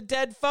outdoors with a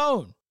dead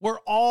phone? We're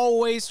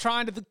always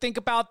trying to think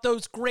about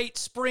those great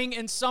spring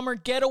and summer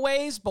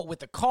getaways, but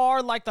with a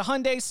car like the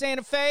Hyundai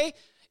Santa Fe,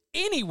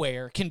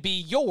 anywhere can be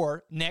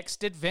your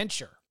next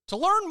adventure. To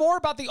learn more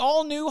about the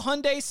all-new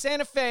Hyundai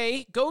Santa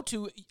Fe, go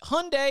to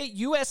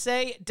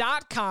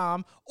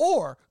HyundaiUSA.com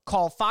or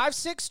call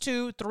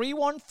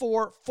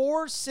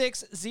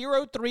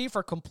 562-314-4603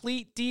 for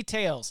complete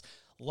details.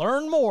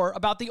 Learn more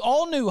about the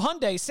all-new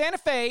Hyundai Santa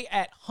Fe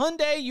at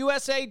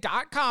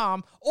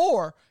HyundaiUSA.com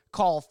or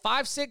call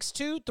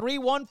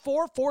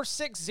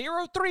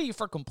 562-314-4603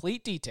 for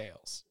complete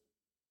details.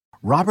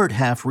 Robert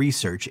Half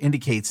research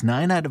indicates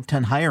 9 out of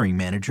 10 hiring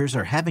managers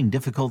are having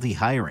difficulty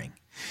hiring.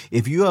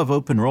 If you have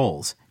open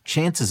roles,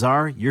 chances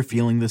are you're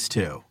feeling this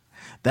too.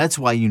 That's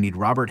why you need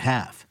Robert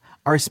Half.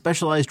 Our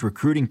specialized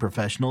recruiting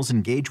professionals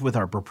engage with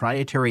our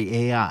proprietary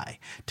AI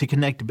to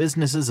connect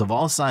businesses of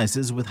all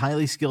sizes with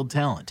highly skilled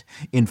talent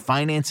in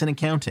finance and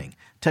accounting,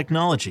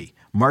 technology,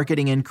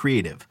 marketing and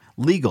creative,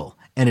 legal,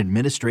 and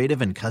administrative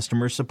and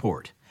customer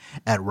support.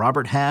 At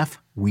Robert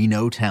Half, we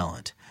know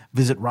talent.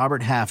 Visit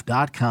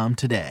roberthalf.com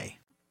today.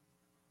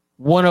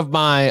 One of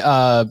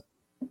my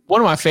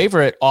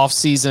favorite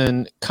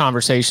off-season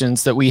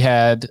conversations that we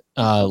had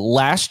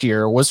last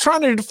year was trying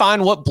to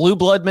define what blue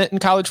blood meant in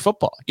college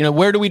football.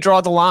 Where do we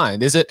draw the line?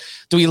 Do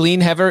we lean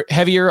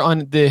heavier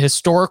on the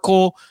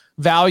historical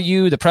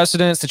value, the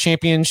precedents, the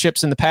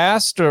championships in the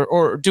past,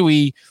 or do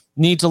we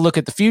need to look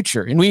at the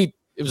future? And it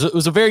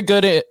was a very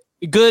good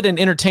and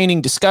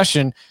entertaining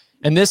discussion.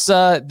 And this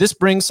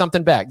brings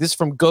something back. This is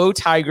from Go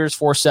Tigers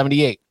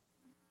 478.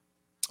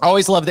 I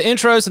always love the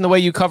intros and the way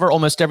you cover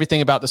almost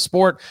everything about the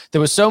sport.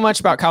 There was so much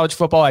about college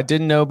football I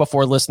didn't know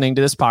before listening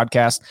to this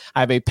podcast.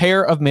 I have a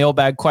pair of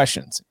mailbag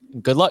questions.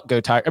 Good luck,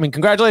 Go Tigers.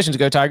 Congratulations,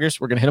 Go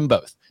Tigers. We're going to hit them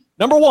both.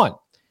 Number 1,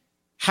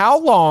 how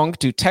long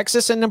do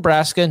Texas and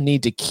Nebraska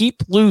need to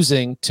keep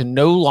losing to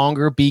no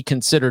longer be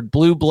considered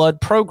blue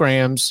blood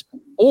programs,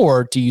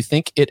 or do you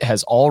think it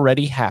has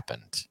already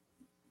happened?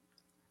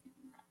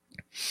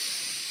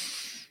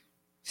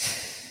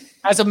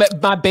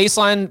 My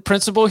baseline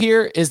principle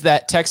here is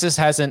that Texas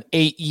has an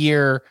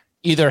 8-year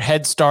either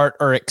head start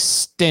or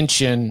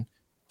extension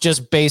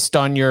just based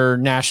on your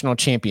national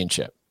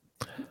championship.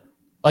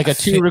 Like a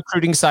 2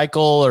 recruiting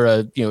cycle or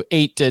a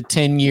 8 to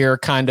 10 year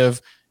kind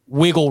of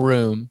wiggle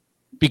room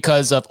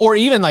because of, or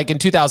even like in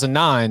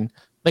 2009,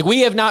 like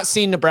we have not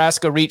seen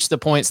Nebraska reach the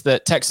points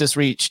that Texas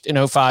reached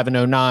in 05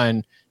 and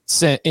 09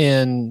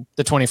 in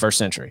the 21st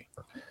century.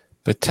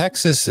 But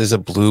Texas is a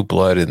blue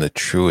blood in the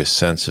truest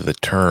sense of the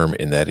term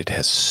in that it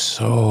has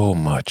so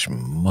much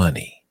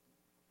money.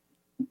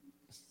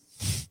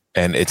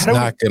 And it's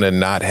not going to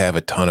not have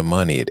a ton of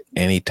money at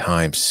any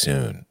time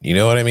soon. You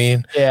know what I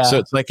mean? Yeah. So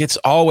it's like it's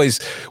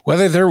always,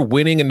 whether they're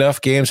winning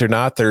enough games or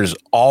not, there's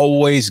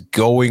always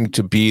going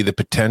to be the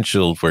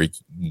potential where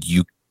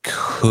you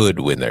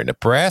could win there.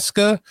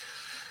 Nebraska,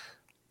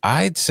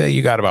 I'd say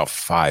you got about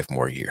 5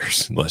 more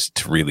years unless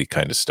to really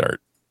kind of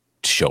start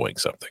showing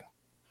something.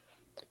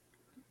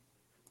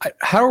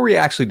 How are we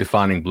actually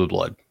defining blue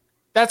blood?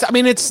 I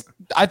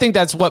think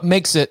that's what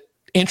makes it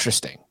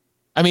interesting.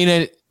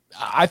 I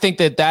think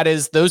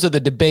those are the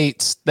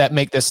debates that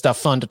make this stuff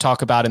fun to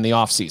talk about in the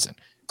off season.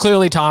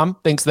 Clearly, Tom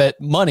thinks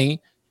that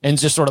money and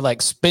just sort of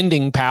like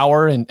spending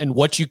power and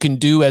what you can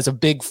do as a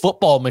big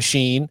football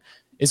machine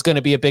is going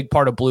to be a big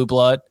part of blue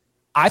blood.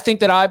 I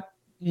think that I'm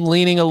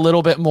leaning a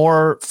little bit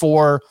more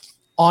for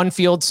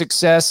on-field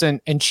success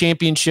and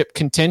championship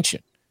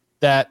contention.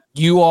 That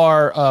you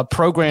are a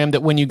program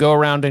that when you go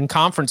around in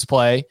conference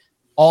play,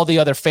 all the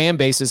other fan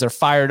bases are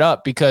fired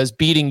up because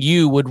beating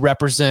you would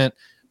represent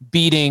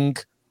beating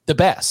the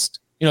best.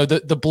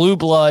 The blue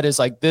blood is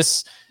like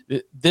this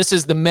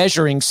is the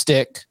measuring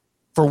stick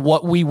for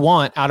what we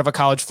want out of a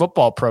college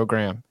football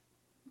program.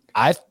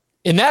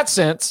 In that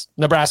sense,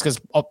 Nebraska's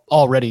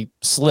already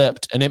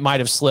slipped, and it might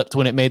have slipped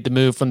when it made the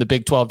move from the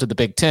Big 12 to the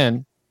Big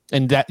 10,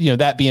 and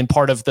that being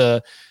part of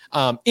the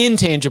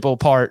intangible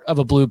part of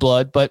a blue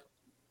blood. But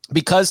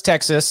because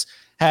Texas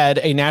had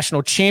a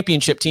national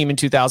championship team in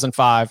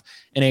 2005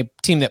 and a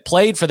team that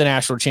played for the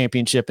national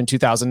championship in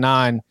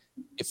 2009,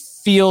 it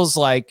feels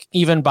like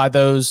even by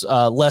those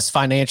less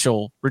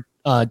financial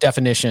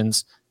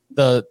definitions,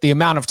 the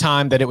amount of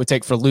time that it would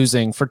take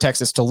for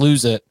Texas to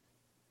lose it,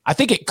 I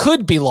think it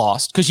could be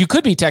lost because you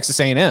could be Texas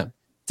A&M.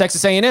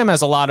 Texas A&M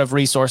has a lot of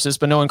resources,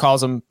 but no one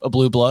calls them a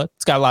blue blood.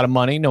 It's got a lot of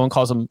money. No one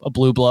calls them a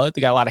blue blood.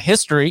 They got a lot of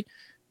history.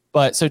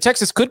 But so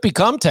Texas could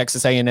become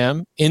Texas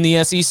A&M in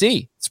the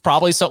SEC. It's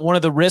probably one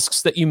of the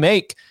risks that you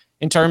make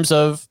in terms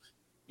of,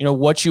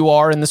 what you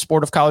are in the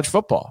sport of college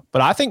football.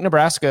 But I think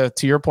Nebraska,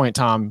 to your point,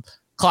 Tom,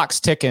 clock's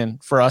ticking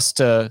for us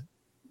to,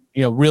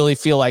 really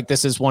feel like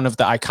this is one of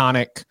the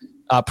iconic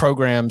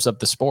programs of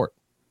the sport.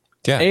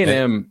 Yeah.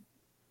 A&M.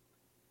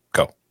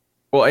 Go.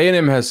 Well,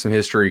 A&M has some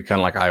history, kind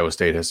of like Iowa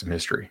State has some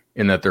history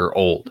in that they're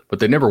old, but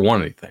they never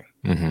won anything,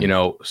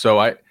 So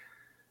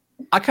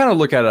I kind of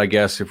look at it, I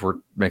guess, if we're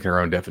making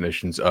our own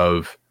definitions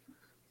of,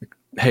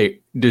 hey,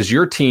 does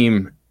your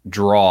team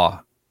draw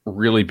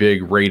really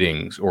big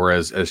ratings? Or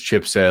as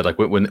Chip said, like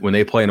when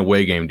they play an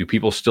away game, do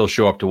people still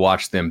show up to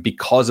watch them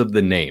because of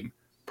the name?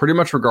 Pretty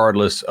much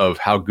regardless of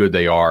how good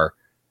they are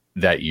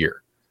that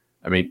year.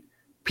 I mean,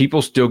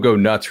 people still go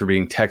nuts for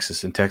being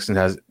Texas, and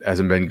Texas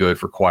hasn't been good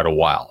for quite a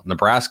while.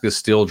 Nebraska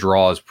still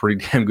draws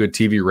pretty damn good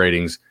TV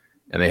ratings,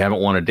 and they haven't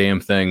won a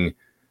damn thing,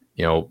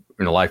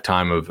 in a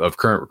lifetime of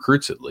current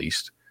recruits, at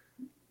least.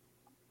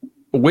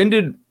 When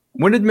did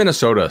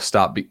Minnesota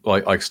stop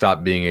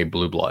being a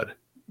blue blood?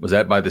 Was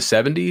that by the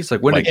 70s?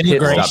 Like when did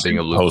Pitt stop being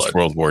a blue blood? Post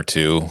World War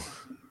II.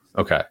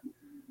 Okay.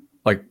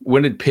 Like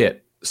when did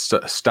Pitt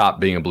stop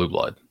being a blue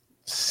blood?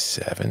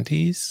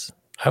 70s.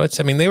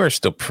 They were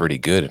still pretty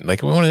good.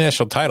 Like we won a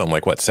national title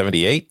in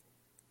 78?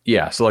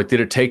 Yeah. So did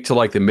it take to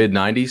the mid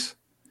 90s?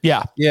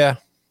 Yeah. Yeah.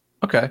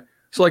 Okay.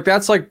 So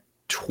that's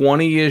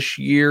 20-ish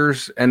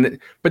years,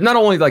 but not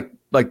only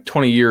like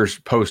 20 years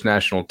post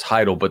national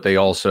title, but they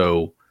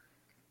also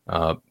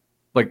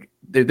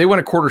they went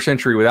a quarter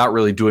century without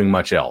really doing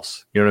much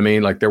else. You know what I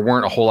mean? There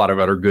weren't a whole lot of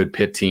other good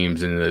Pitt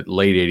teams in the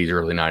late 80s,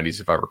 early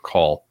 90s, if I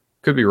recall.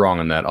 Could be wrong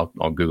on that.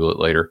 I'll Google it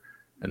later,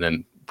 and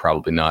then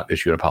probably not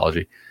issue an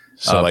apology.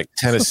 So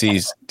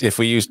Tennessee's, if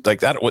we use I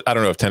don't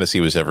know if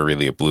Tennessee was ever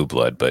really a blue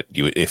blood, but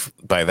if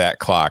by that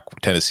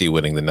clock, Tennessee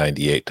winning the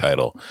 98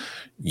 title,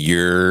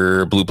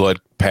 your blue blood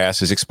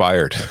pass is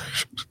expired.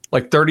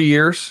 30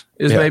 years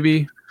is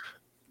maybe.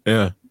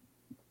 Yeah.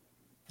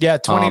 Yeah.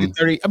 20 to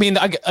 30. I mean,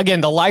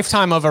 again, the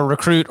lifetime of a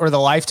recruit or the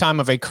lifetime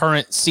of a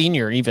current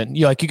senior, even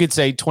you could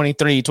say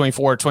 23,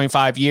 24,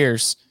 25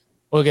 years.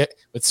 We'll get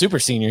with super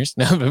seniors.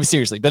 No,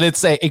 seriously, but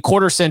it's a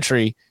quarter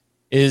century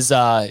has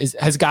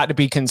got to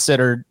be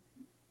considered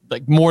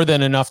more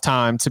than enough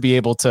time to be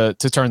able to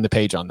turn the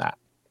page on that.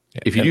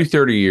 If you do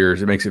 30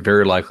 years, it makes it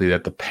very likely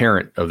that the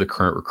parent of the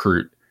current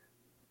recruit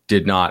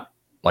did not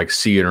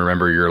see and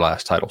remember your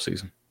last title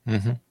season.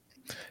 Mm-hmm.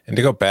 And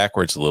to go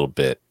backwards a little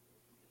bit,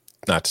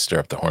 not to stir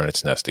up the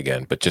hornet's nest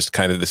again, but just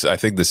kind of this, I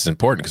think this is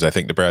important because I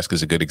think Nebraska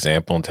is a good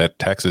example and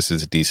Texas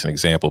is a decent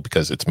example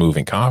because it's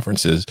moving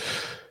conferences.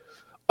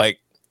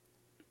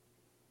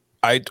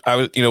 I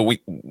was, when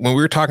we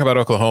were talking about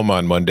Oklahoma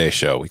on Monday's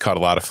show, we caught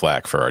a lot of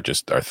flack for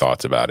our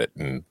thoughts about it,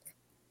 and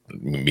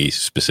me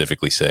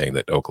specifically saying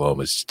that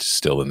Oklahoma is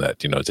still in that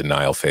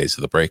denial phase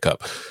of the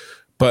breakup.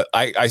 But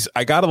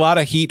I got a lot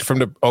of heat from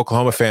the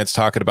Oklahoma fans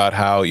talking about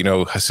how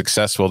how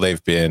successful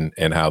they've been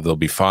and how they'll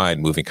be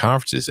fine moving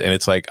conferences, and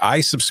it's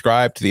I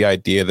subscribe to the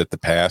idea that the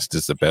past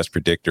is the best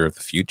predictor of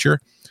the future.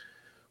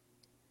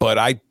 But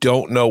I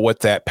don't know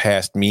what that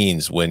past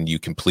means when you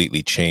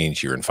completely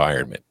change your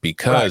environment,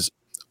 because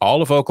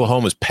all of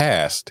Oklahoma's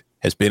past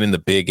has been in the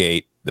Big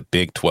 8, the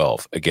Big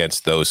 12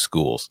 against those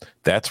schools.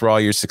 That's where all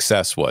your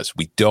success was.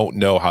 We don't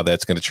know how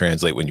that's going to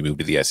translate when you move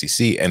to the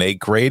SEC. And a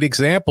great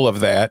example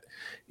of that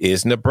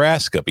is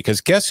Nebraska,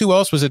 because guess who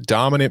else was a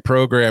dominant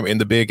program in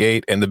the Big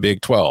 8 and the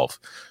Big 12?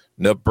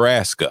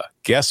 Nebraska.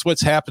 Guess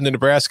what's happened to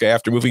Nebraska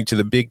after moving to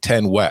the Big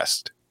 10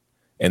 West?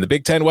 And the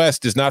Big 10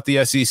 West is not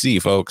the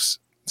SEC, folks.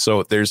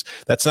 So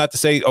that's not to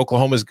say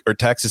Oklahoma or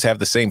Texas have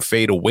the same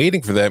fate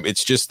awaiting for them.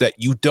 It's just that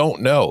you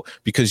don't know,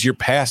 because your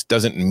past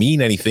doesn't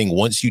mean anything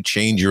once you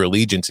change your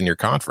allegiance in your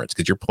conference,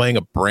 because you're playing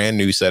a brand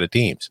new set of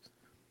teams.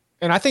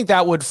 And I think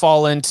that would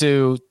fall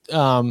into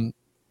that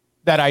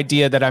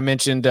idea that I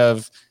mentioned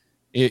of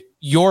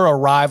your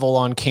arrival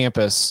on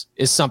campus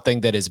is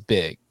something that is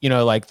big,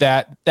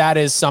 that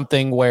is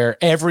something where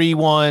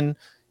everyone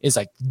is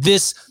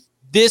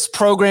this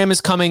program is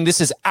coming. This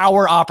is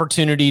our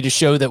opportunity to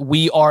show that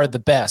we are the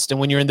best. And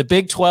when you're in the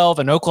Big 12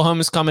 and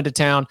Oklahoma's coming to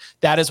town,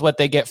 that is what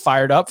they get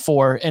fired up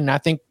for. And I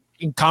think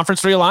in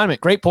conference realignment,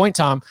 great point,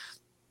 Tom,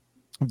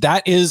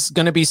 that is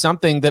going to be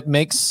something that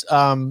makes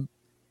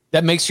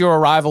that makes your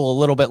arrival a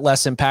little bit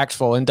less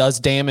impactful and does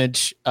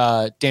damage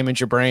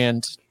your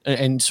brand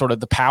and sort of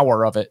the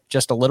power of it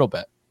just a little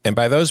bit. And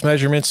by those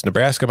measurements,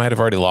 Nebraska might have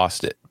already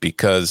lost it,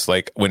 because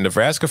like when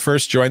Nebraska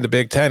first joined the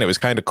Big Ten, it was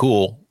kind of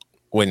cool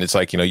when it's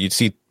like, you'd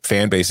see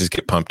fan bases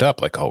get pumped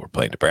up like, oh, we're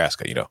playing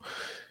Nebraska, And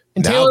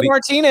now Taylor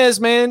Martinez,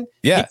 man.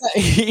 Yeah.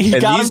 He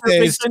got him the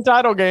Big Ten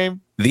title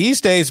game.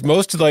 These days,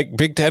 most of like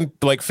Big Ten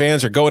like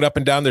fans are going up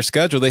and down their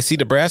schedule. They see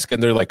Nebraska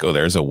and they're like, oh,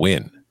 there's a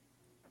win.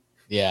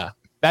 Yeah.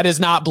 That is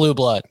not blue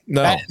blood.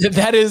 No,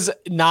 that is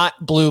not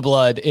blue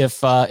blood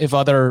if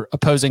other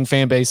opposing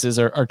fan bases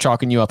are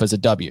chalking you up as a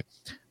W.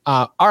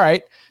 All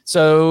right.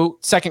 So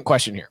second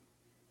question here.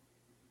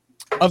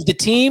 Of the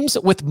teams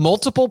with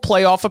multiple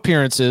playoff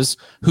appearances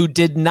who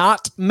did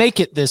not make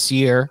it this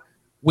year,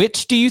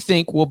 which do you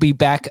think will be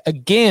back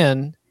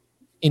again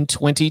in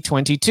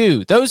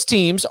 2022? Those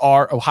teams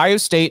are Ohio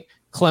State,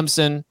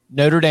 Clemson,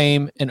 Notre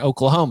Dame, and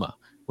Oklahoma.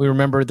 We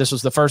remember this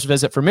was the first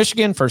visit for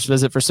Michigan, first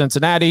visit for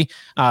Cincinnati,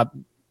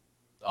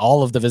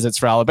 all of the visits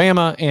for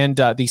Alabama, and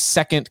the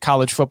second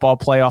college football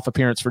playoff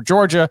appearance for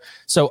Georgia.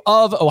 So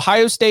of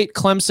Ohio State,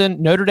 Clemson,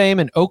 Notre Dame,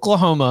 and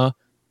Oklahoma,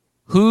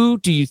 who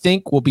do you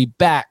think will be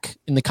back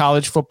in the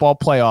college football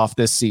playoff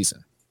this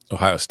season?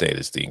 Ohio State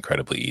is the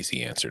incredibly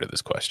easy answer to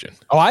this question.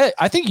 Oh,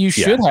 I think you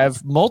should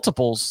have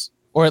multiples,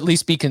 or at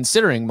least be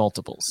considering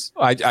multiples.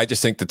 I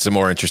just think that's a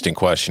more interesting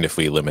question if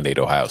we eliminate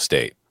Ohio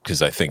State,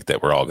 because I think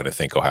that we're all going to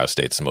think Ohio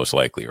State's the most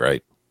likely,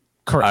 right?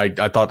 Correct.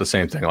 I thought the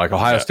same thing, like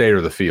Ohio State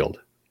or the field.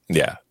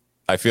 Yeah.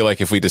 I feel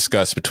like if we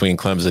discuss between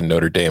Clemson,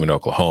 Notre Dame, and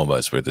Oklahoma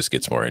is where this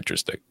gets more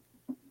interesting.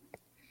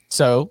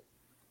 So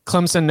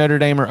Clemson, Notre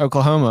Dame, or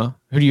Oklahoma,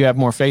 who do you have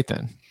more faith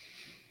in?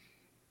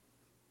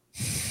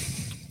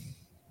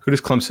 Who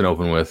does Clemson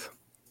open with?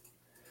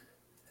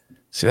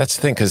 See, that's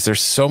the thing, because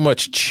there's so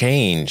much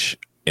change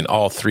in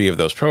all three of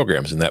those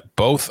programs, and that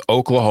both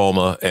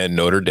Oklahoma and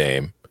Notre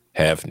Dame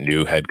have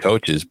new head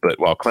coaches. But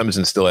while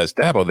Clemson still has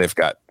Dabo, they've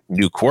got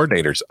new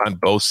coordinators on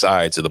both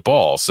sides of the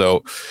ball.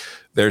 So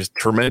there's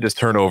tremendous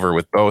turnover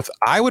with both.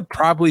 I would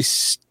probably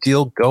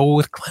still go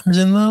with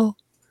Clemson, though,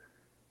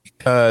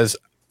 because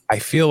I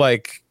feel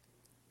like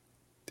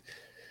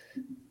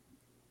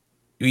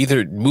you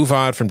either move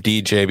on from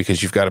DJ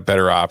because you've got a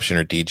better option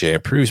or DJ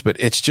improves, but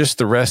it's just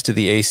the rest of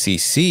the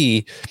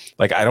ACC.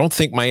 Like, I don't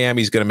think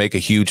Miami's going to make a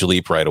huge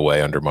leap right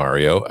away under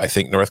Mario. I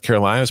think North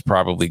Carolina is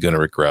probably going to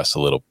regress a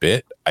little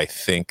bit. I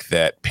think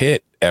that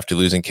Pitt, after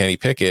losing Kenny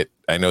Pickett,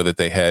 I know that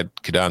they had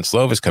Kadon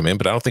Slovis come in,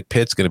 but I don't think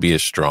Pitt's going to be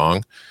as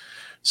strong.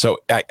 So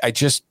I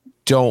just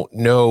don't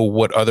know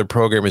what other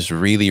program is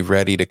really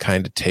ready to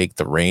kind of take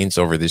the reins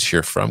over this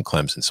year from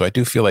Clemson. So I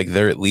do feel like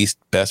they're at least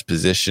best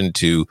positioned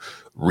to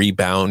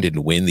rebound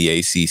and win the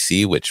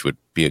ACC, which would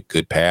be a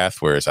good path.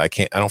 Whereas I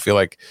don't feel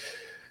like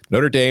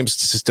Notre Dame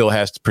still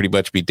has to pretty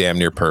much be damn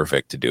near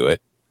perfect to do it.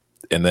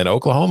 And then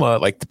Oklahoma,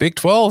 like the Big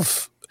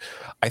 12,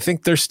 I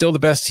think they're still the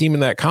best team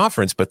in that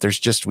conference, but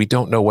we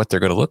don't know what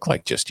they're going to look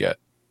like just yet.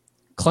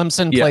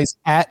 Clemson plays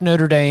at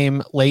Notre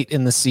Dame late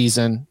in the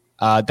season.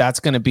 That's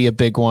going to be a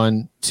big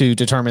one to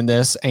determine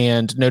this.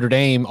 And Notre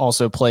Dame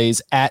also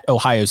plays at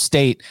Ohio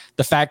State.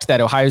 The fact that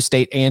Ohio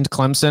State and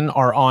Clemson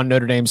are on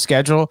Notre Dame's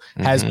schedule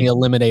has me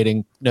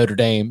eliminating Notre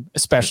Dame,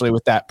 especially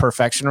with that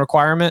perfection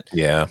requirement.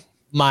 Yeah.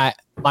 My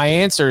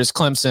answer is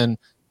Clemson.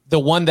 The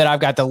one that I've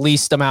got the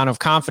least amount of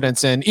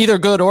confidence in, either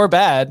good or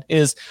bad,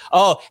 is,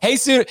 hey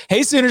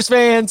Sooners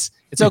fans,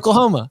 it's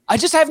Oklahoma. I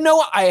have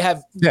no.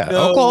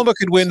 Oklahoma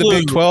could win the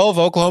Big 12.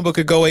 Oklahoma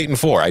could go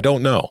 8-4.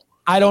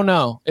 I don't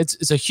know.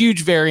 It's a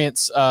huge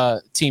variance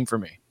team for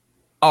me.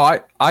 Oh,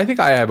 I think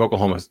I have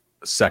Oklahoma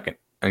second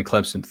and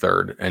Clemson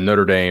third, and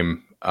Notre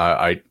Dame.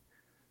 I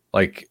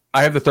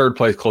have the third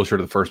place closer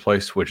to the first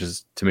place, which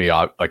is to me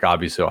like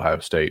obviously Ohio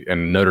State,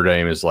 and Notre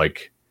Dame is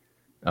like.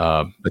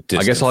 I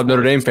guess I'll have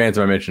Notre Dame fans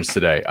in my mentions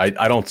today.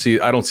 I don't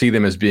see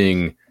them as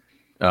being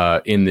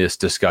in this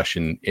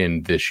discussion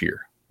in this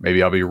year.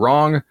 Maybe I'll be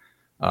wrong,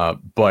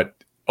 but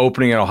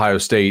opening at Ohio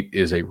State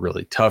is a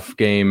really tough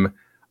game.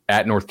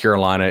 At North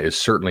Carolina is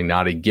certainly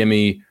not a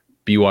gimme.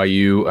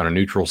 BYU on a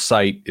neutral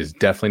site is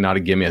definitely not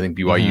a gimme. I think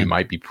BYU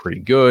might be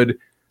pretty good.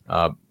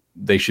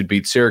 They should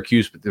beat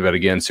Syracuse, but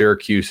again,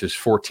 Syracuse is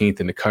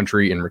 14th in the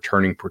country in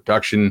returning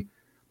production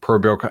per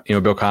Bill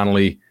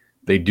Connolly.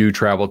 They do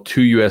travel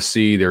to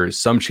USC. There is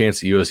some chance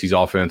that USC's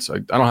offense. I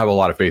don't have a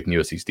lot of faith in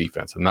USC's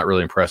defense. I'm not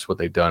really impressed with what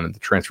they've done in the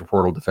transfer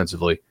portal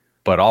defensively,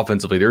 but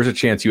offensively, there's a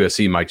chance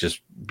USC might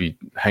just be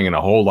hanging a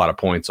whole lot of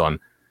points on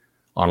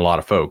a lot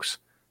of folks.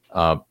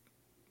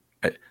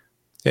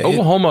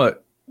 Oklahoma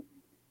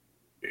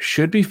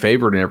should be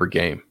favored in every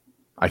game,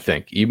 I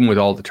think, even with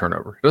all the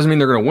turnover. It doesn't mean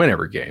they're going to win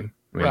every game.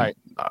 I mean, right.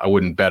 I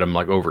wouldn't bet them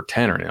like over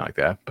 10 or anything like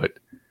that. But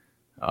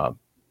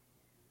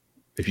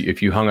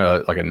if you hung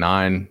a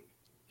 9,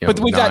 but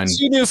we've got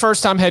two new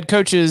first-time head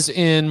coaches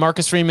in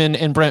Marcus Freeman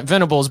and Brent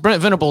Venables. Brent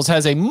Venables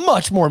has a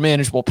much more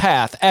manageable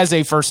path as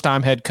a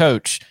first-time head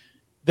coach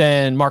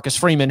than Marcus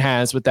Freeman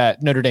has with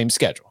that Notre Dame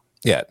schedule.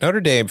 Yeah, Notre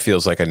Dame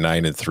feels like a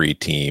 9-3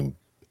 team,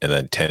 and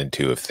then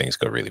 10-2 if things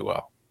go really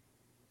well.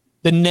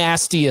 The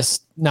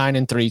nastiest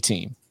 9-3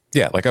 team.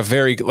 Yeah, like a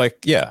very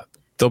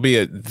they'll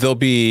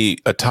be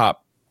a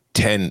top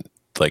 10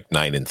 like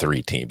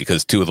 9-3 team,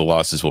 because two of the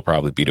losses will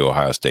probably be to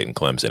Ohio State and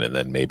Clemson, and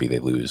then maybe they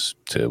lose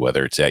to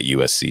whether it's at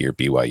USC or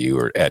BYU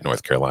or at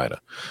North Carolina.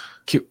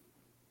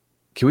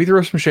 Can we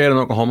throw some shade on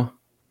Oklahoma?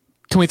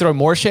 Can we throw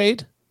more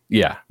shade?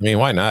 Yeah. I mean,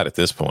 why not at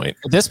this point?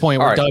 At this point,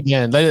 we're dug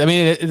in. I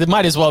mean, it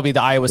might as well be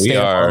the Iowa State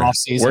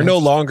offseason. We're no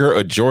longer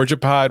a Georgia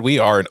pod. We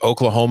are an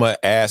Oklahoma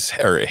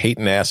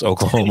hating ass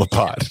Oklahoma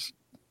pod.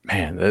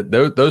 Man,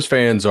 those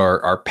fans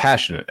are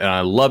passionate, and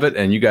I love it.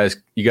 And you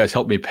guys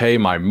helped me pay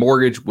my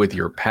mortgage with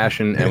your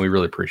passion, and we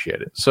really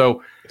appreciate it.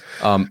 So,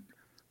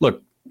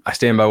 look, I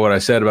stand by what I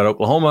said about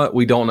Oklahoma.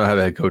 We don't know how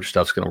the head coach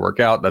stuff's going to work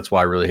out. That's why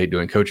I really hate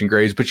doing coaching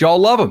grades, but y'all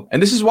love them.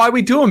 And this is why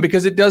we do them,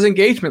 because it does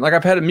engagement. Like,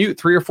 I've had to mute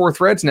 3 or 4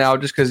 threads now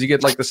just because you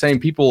get like the same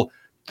people.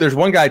 There's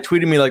one guy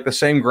tweeting me like the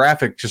same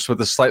graphic, just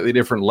with a slightly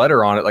different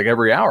letter on it, like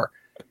every hour.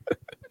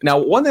 Now,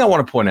 one thing I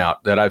want to point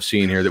out that I've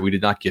seen here that we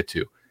did not get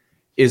to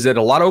is that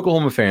a lot of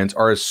Oklahoma fans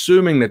are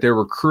assuming that their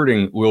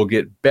recruiting will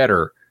get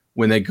better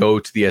when they go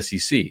to the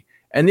SEC.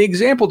 And the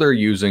example they're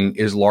using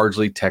is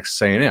largely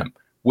Texas A&M,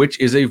 which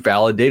is a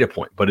valid data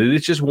point, but it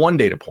is just one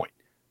data point,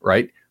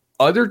 right?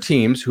 Other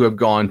teams who have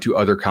gone to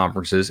other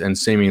conferences and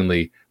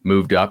seemingly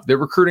moved up, their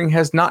recruiting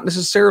has not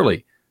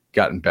necessarily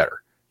gotten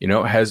better.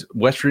 Has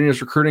West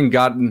Virginia's recruiting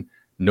gotten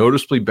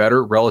noticeably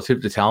better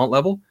relative to talent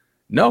level?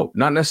 No,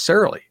 not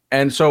necessarily.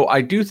 And so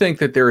I do think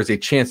that there is a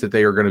chance that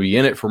they are going to be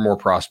in it for more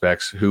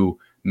prospects who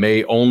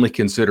may only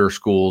consider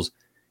schools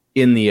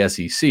in the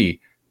SEC.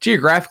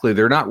 Geographically,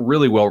 they're not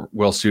really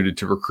well suited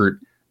to recruit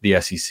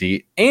the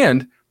SEC.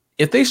 And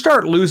if they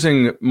start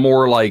losing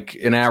more like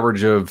an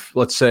average of,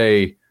 let's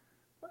say,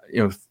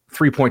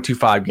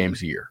 3.25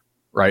 games a year,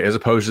 right, as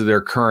opposed to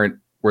their current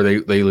where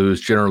they lose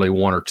generally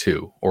 1 or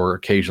 2 or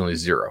occasionally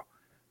 0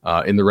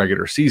 in the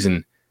regular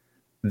season,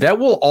 that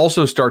will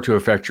also start to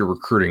affect your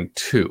recruiting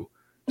too.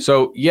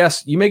 So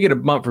yes, you may get a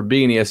bump for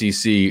being in the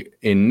SEC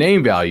in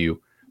name value,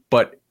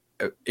 but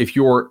if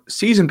your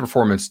season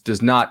performance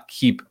does not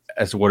keep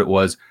as what it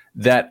was,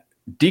 that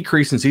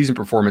decrease in season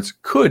performance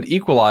could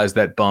equalize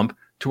that bump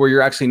to where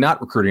you're actually not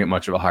recruiting at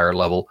much of a higher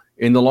level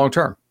in the long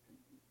term.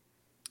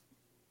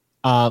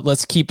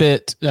 Let's keep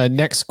it.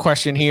 Next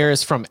question here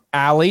is from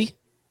Allie.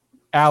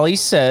 Allie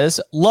says,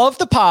 love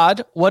the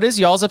pod. What is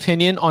y'all's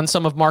opinion on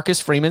some of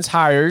Marcus Freeman's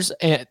hires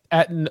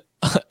at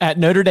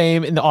Notre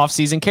Dame in the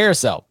offseason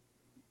carousel?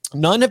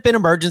 None have been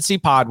emergency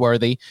pod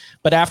worthy,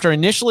 but after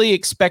initially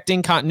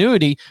expecting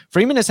continuity,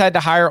 Freeman has had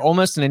to hire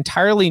almost an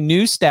entirely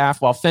new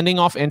staff while fending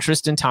off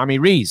interest in Tommy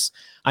Rees.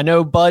 I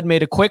know Bud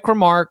made a quick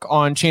remark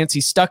on Chancey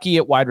Stuckey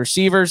at wide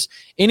receivers.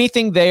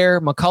 Anything there?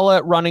 McCullough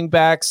at running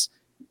backs.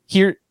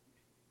 Here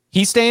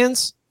he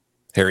stands.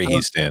 Harry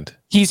Heastand.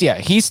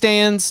 He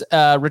stands,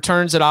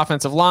 returns at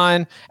offensive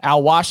line,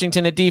 Al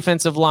Washington at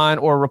defensive line,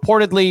 or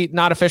reportedly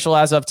not official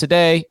as of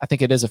today. I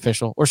think it is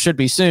official or should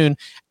be soon.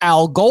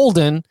 Al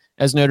Golden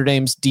as Notre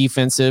Dame's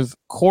defensive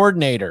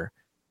coordinator.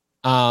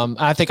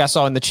 I think I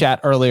saw in the chat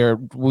earlier,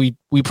 we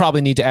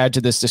probably need to add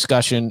to this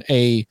discussion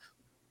is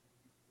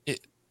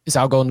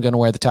Al Golden going to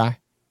wear the tie?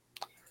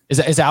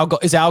 Is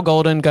Al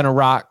Golden going to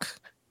rock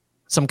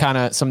some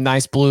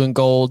nice blue and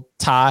gold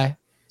tie,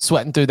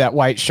 sweating through that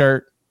white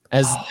shirt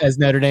as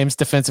Notre Dame's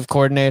defensive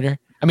coordinator?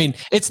 I mean,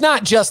 it's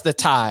not just the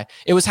tie.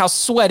 It was how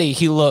sweaty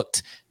he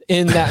looked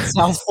in that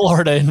South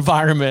Florida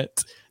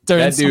environment.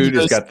 That dude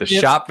has got the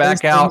shop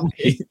back out.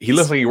 He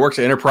looks like he works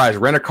at Enterprise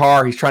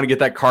Rent-A-Car. He's trying to get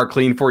that car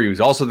clean for you. He's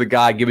also the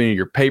guy giving you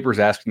your papers,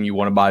 asking you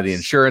want to buy the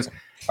insurance.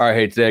 All right,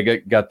 hey, today I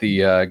got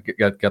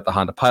the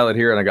Honda Pilot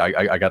here, and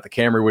I got the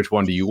Camry. Which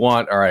one do you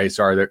want? All right,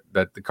 sorry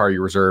that the car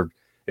you reserved,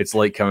 it's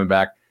late coming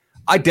back.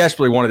 I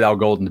desperately wanted Al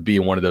Golden to be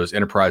in one of those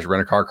Enterprise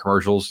Rent-A-Car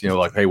commercials.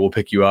 Like, hey, we'll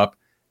pick you up,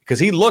 because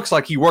he looks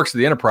like he works at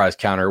the Enterprise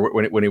counter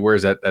when he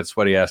wears that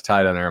sweaty ass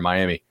tie down there in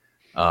Miami.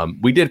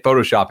 We did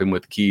Photoshop him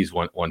with the keys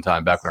one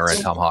time back when I ran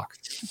Tom Hawk.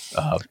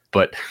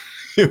 But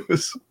it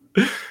was,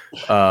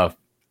 I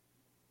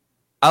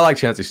like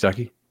Chancey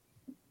Stuckey.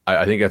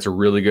 I think that's a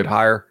really good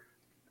hire.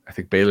 I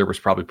think Baylor was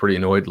probably pretty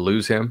annoyed to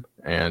lose him.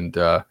 And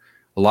a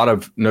lot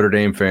of Notre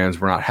Dame fans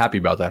were not happy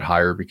about that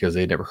hire because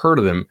they'd never heard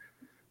of them.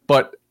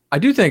 But I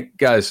do think,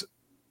 guys,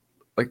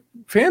 like,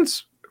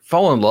 fans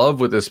fall in love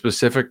with a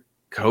specific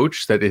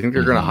coach that they think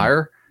they're going to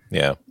hire.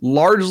 Yeah.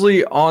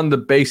 Largely on the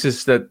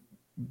basis that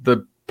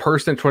the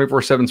person at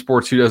 24/7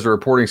 Sports who does the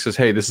reporting says,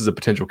 hey, this is a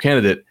potential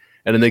candidate.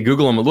 And then they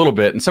Google him a little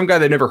bit, and some guy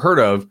they never heard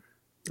of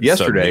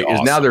yesterday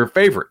is now their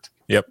favorite.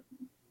 Yep.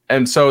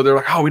 And so they're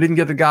like, oh, we didn't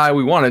get the guy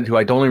we wanted, who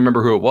I don't even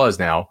remember who it was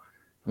now.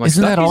 Like,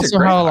 isn't that also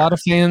how a lot of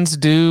fans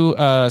do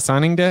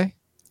signing day?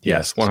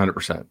 Yes,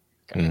 100%.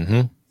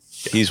 Mm-hmm.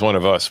 He's one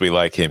of us. We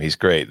like him. He's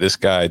great. This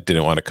guy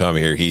didn't want to come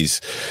here. He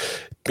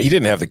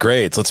didn't have the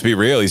grades. Let's be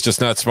real. He's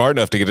just not smart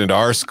enough to get into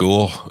our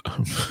school.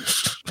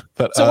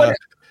 But so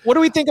what do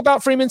we think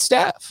about Freeman's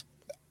staff?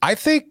 I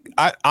think,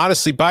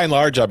 honestly, by and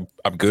large, I'm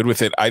good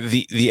with it.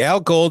 The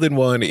Al Golden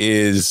one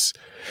is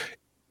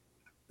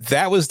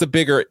that was the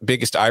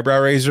biggest eyebrow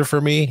raiser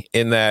for me,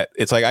 in that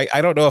it's like,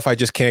 I don't know if I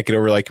just can't get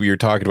over, like we were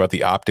talking about,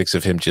 the optics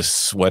of him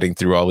just sweating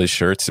through all his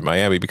shirts in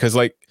Miami, because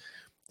like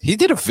he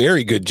did a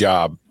very good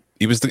job.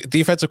 He was the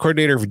defensive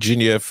coordinator of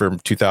Virginia from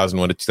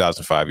 2001 to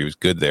 2005. He was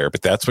good there,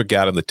 but that's what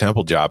got him the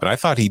Temple job. And I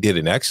thought he did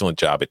an excellent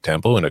job at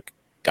Temple, and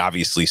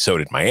obviously so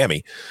did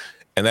Miami.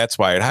 And that's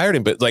why I hired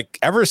him. But like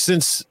ever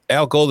since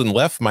Al Golden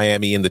left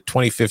Miami in the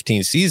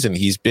 2015 season,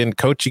 he's been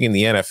coaching in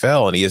the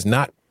NFL, and he has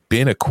not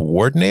been a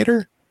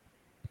coordinator.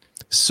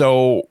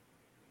 So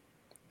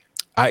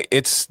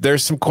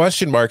there's some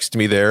question marks to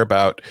me there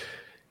about,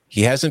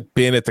 he hasn't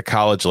been at the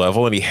college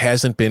level, and he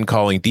hasn't been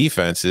calling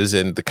defenses,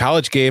 and the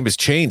college game has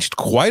changed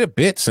quite a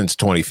bit since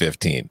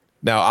 2015.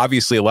 Now,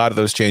 obviously, a lot of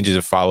those changes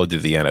have followed to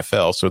the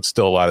NFL, so it's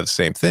still a lot of the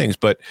same things,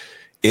 but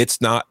it's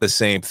not the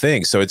same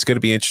thing. So it's going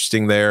to be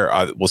interesting there.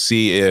 We'll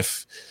see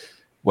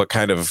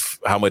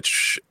how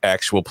much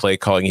actual play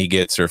calling he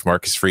gets, or if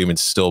Marcus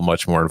Freeman's still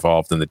much more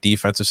involved in the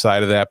defensive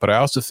side of that. But I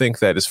also think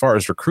that as far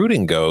as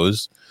recruiting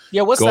goes,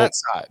 what's that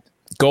side?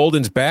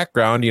 Golden's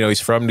background, he's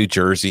from New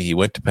Jersey. He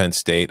went to Penn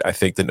State. I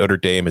think that Notre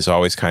Dame has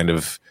always kind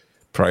of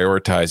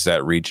prioritized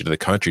that region of the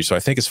country. So I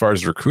think as far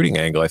as the recruiting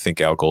angle, I think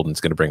Al Golden's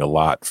going to bring a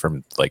lot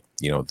from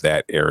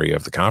that area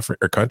of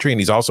the country. And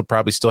he's also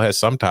probably still has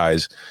some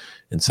ties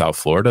in South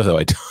Florida,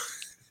 though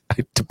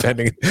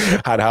depending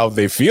on how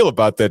they feel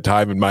about that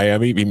time in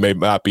Miami, he may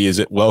not be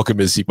as welcome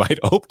as he might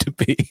hope to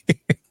be.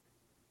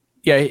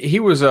 Yeah, he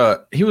was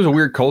a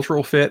weird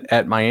cultural fit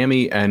at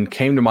Miami, and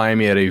came to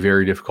Miami at a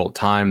very difficult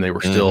time. They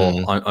were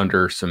still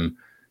under some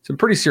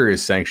pretty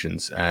serious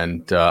sanctions,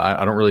 and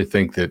I don't really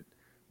think that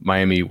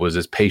Miami was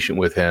as patient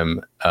with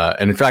him.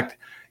 And in fact,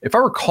 if I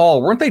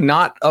recall, weren't they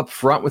not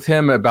upfront with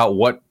him about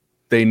what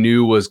they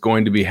knew was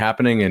going to be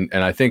happening?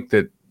 And I think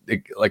that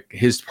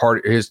his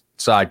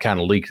side kind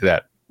of leaked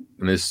that.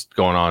 And this is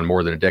going on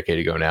more than a decade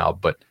ago now,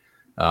 but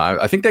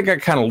I think that got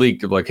kind of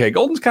leaked of like, hey,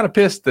 Golden's kind of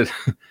pissed that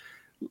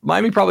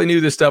Miami probably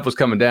knew this stuff was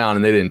coming down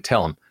and they didn't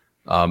tell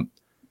him.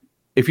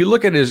 If you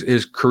look at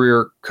his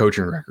career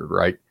coaching record,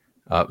 right?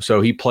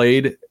 So he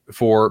played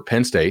for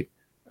Penn State,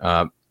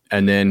 and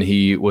then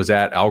he was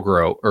at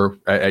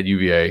at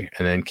UVA,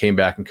 and then came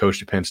back and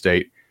coached at Penn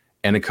State,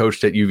 and then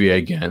coached at UVA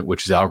again,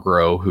 which is Al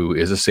Groh, who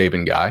is a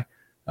Saban guy.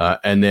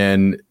 And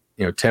then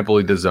Temple,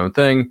 he did his own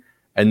thing.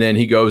 And then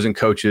he goes and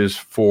coaches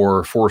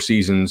for 4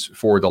 seasons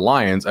for the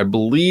Lions. I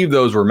believe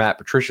those were Matt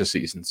Patricia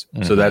seasons.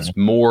 Mm-hmm. So that's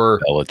more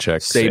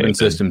Belichick, Saban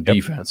system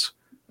defense.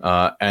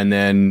 And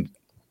then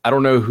I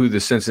don't know who the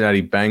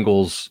Cincinnati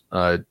Bengals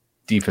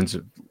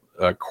defensive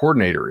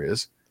coordinator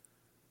is,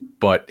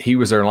 but he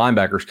was their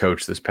linebackers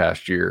coach this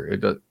past year.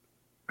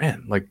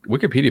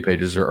 Wikipedia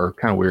pages are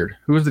kind of weird.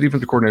 Who was the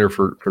defensive coordinator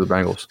for the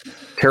Bengals?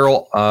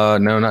 Terrell?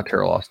 No, not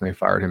Terrell Austin. They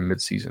fired him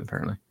mid-season,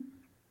 apparently.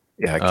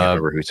 Yeah, I can't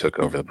remember who took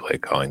over the play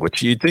calling,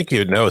 which you'd think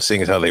you'd know,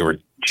 seeing as how they were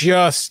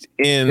just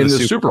in the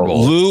Super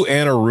Bowl. Lou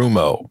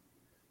Anarumo.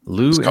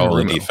 Lou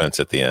calling the defense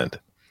at the end.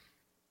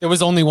 There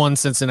was only one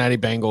Cincinnati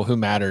Bengal who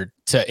mattered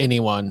to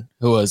anyone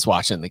who was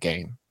watching the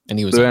game, and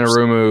he was. Lou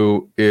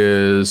Anarumo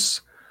is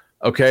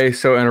okay.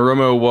 So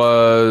Anarumo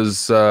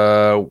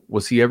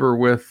was he ever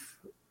with?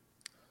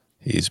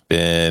 He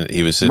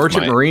was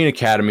Merchant Marine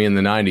Academy in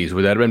the 90s.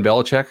 Would that have been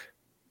Belichick?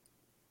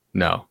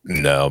 No,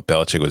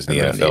 Belichick was in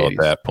the NFL at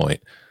that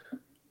point.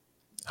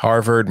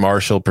 Harvard,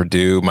 Marshall,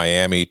 Purdue,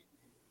 Miami,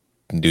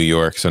 New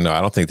York. So no, I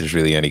don't think there's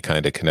really any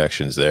kind of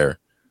connections there.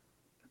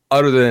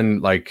 Other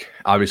than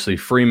obviously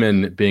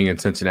Freeman being in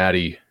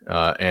Cincinnati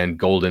and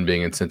Golden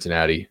being in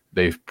Cincinnati,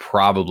 they've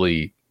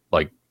probably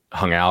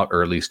hung out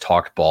or at least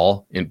talked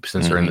ball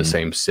since they're in the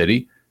same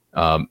city.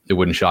 It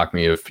wouldn't shock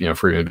me if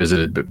Freeman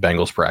visited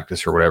Bengals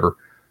practice or whatever,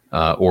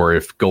 or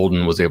if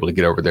Golden was able to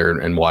get over there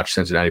and watch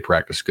Cincinnati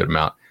practice a good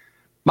amount.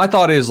 My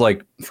thought is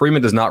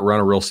Freeman does not run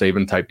a real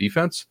Saban type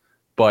defense,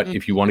 but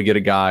if you want to get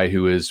a guy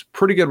who is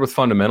pretty good with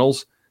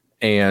fundamentals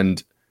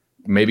and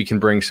maybe can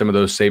bring some of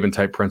those Saban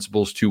type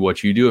principles to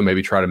what you do and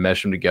maybe try to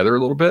mesh them together a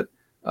little bit,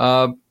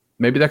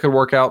 maybe that could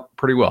work out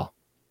pretty well.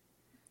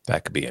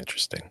 That could be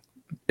interesting.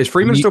 Is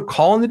Freeman still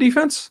calling the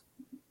defense?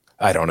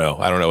 I don't know.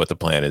 I don't know what the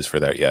plan is for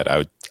that yet.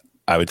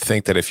 I would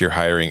think that if you're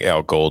hiring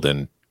Al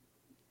Golden,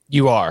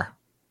 you are.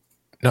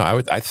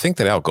 No, I think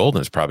that Al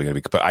Golden is probably going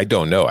to be, but I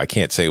don't know. I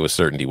can't say with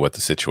certainty what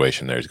the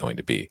situation there is going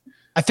to be.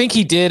 I think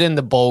he did in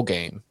the bowl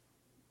game,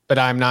 but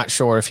I'm not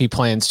sure if he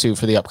plans to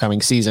for the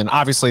upcoming season.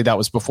 Obviously, that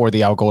was before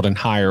the Al Golden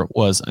hire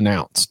was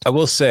announced. I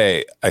will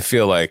say, I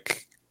feel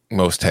like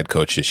most head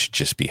coaches should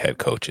just be head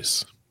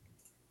coaches.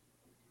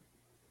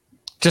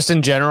 Just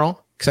in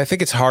general? Because I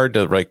think it's hard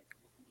to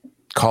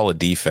call a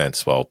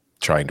defense while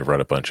trying to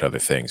run a bunch of other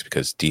things,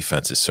 because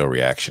defense is so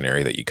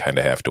reactionary that you kind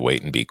of have to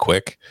wait and be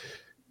quick.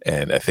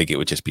 And I think it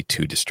would just be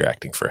too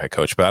distracting for a head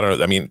coach. But I don't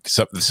know. I mean,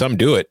 some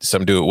do it.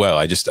 Some do it well.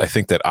 I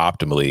think that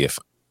optimally, if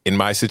in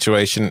my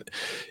situation,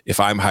 if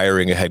I'm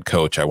hiring a head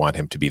coach, I want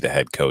him to be the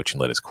head coach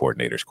and let his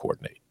coordinators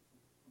coordinate.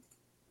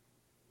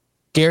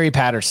 Gary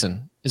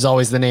Patterson is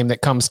always the name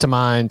that comes to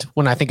mind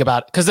when I think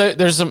about, because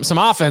there's some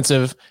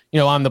offensive,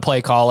 I'm the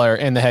play caller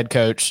and the head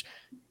coach.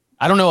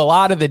 I don't know a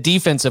lot of the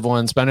defensive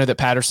ones, but I know that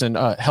Patterson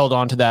held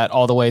on to that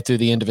all the way through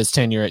the end of his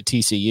tenure at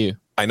TCU.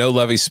 I know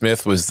Lovie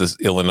Smith was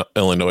the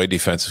Illinois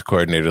defensive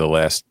coordinator the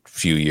last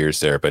few years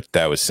there, but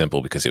that was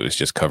simple because it was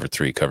just cover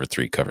three, strip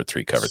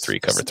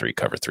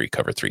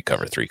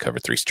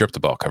the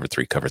ball, cover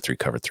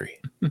three.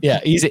 Yeah,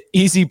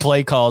 easy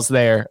play calls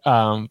there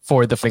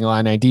for the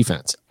Illini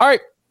defense. All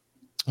right,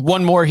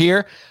 one more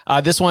here.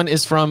 This one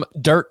is from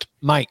Dirt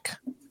Mike.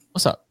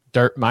 What's up,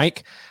 Dirt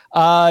Mike?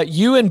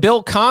 You and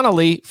Bill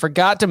Connolly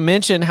forgot to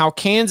mention how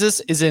Kansas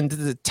is in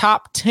the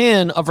top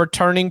 10 of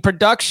returning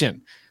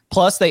production.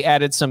 Plus, they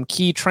added some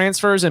key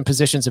transfers and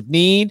positions of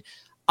need.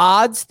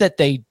 Odds that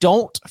they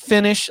don't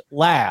finish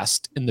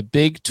last in the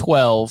Big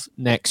 12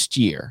 next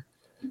year.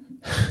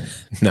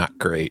 Not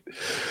great.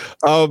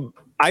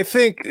 I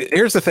think,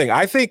 here's the thing.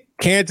 I think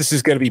Kansas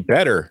is going to be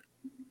better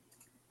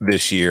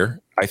this year.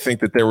 I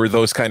think that there were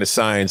those kind of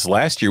signs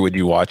last year when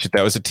you watch it.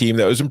 That was a team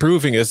that was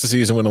improving as the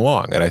season went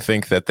along. And I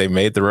think that they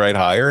made the right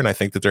hire, and I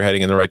think that they're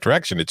heading in the right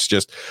direction. It's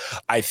just,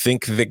 I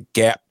think the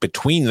gap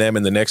between them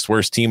and the next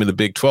worst team in the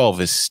Big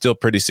 12 is still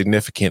pretty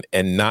significant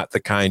and not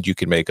the kind you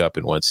can make up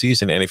in one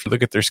season. And if you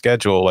look at their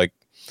schedule, like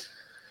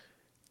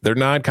their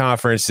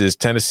non-conference is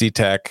Tennessee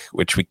Tech,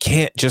 which we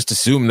can't just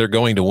assume they're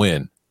going to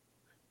win,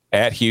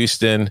 at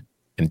Houston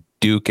and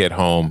Duke at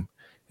home.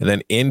 And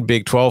then in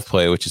Big 12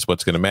 play, which is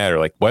what's going to matter,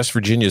 like West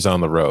Virginia's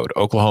on the road,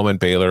 Oklahoma and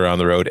Baylor are on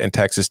the road, and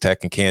Texas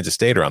Tech and Kansas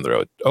State are on the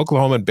road.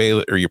 Oklahoma and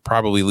Baylor, you're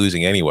probably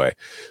losing anyway.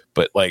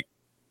 But like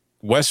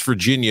West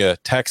Virginia,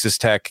 Texas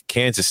Tech,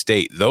 Kansas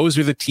State, those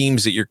are the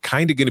teams that you're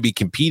kind of going to be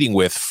competing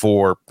with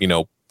for,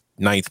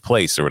 ninth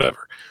place or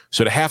whatever.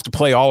 So to have to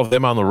play all of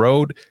them on the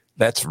road,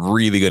 that's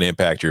really going to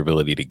impact your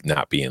ability to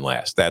not be in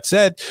last. That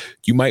said,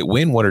 you might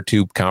win one or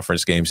two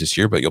conference games this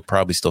year, but you'll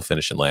probably still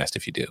finish in last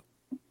if you do.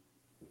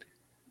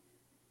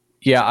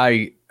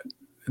 Yeah,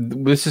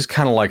 this is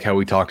kind of like how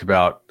we talked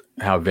about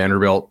how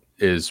Vanderbilt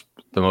is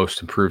the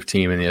most improved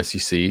team in the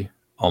SEC,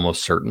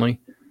 almost certainly.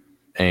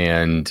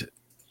 And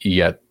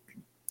yet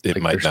it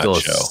might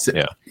not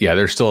show.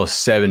 There's still a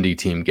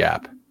 70-team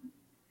gap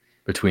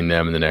between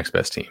them and the next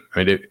best team.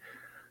 I mean,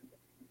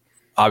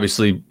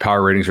 obviously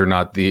power ratings are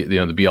not the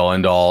be-all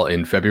end-all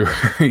in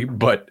February,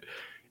 but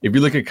if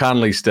you look at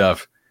Connolly's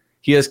stuff,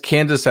 he has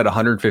Kansas at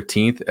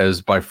 115th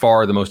as by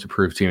far the most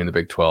improved team in the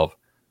Big 12.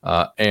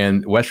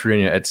 And West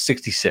Virginia at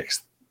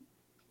 66th.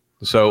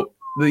 So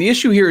the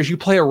issue here is you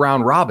play a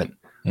round robin.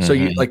 Mm-hmm. So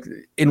you like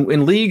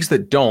in leagues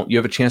that don't, you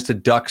have a chance to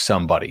duck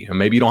somebody, and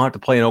maybe you don't have to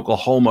play in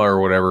Oklahoma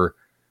or whatever.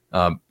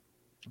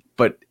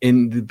 But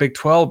in the Big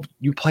 12,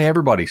 you play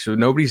everybody, so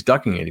nobody's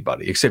ducking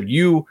anybody except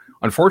you.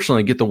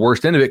 Unfortunately, get the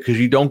worst end of it because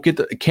you don't get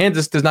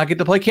Kansas does not get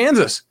to play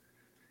Kansas.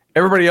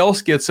 Everybody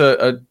else gets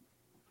either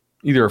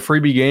a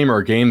freebie game or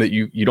a game that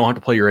you don't have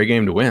to play your A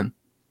game to win.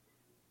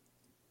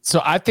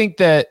 So I think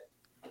that.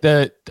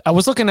 I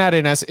was looking at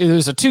it as it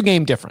was a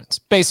 2-game difference.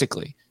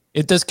 Basically,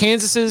 does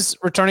Kansas's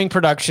returning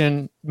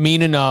production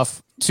mean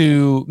enough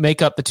to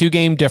make up the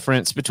 2-game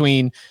difference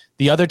between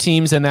the other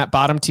teams in that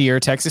bottom tier,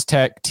 Texas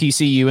Tech,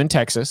 TCU, and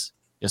Texas?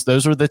 Yes,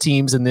 those were the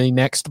teams in the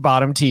next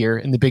bottom tier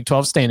in the Big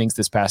 12 standings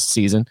this past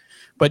season.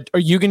 But are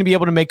you going to be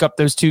able to make up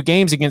those 2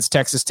 games against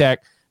Texas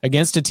Tech,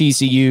 against a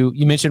TCU?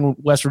 You mentioned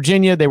West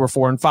Virginia; they were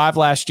 4-5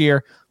 last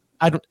year.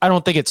 I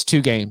don't think it's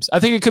 2 games.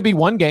 I think it could be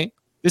 1 game.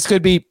 This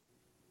could be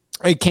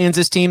a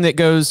Kansas team that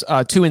goes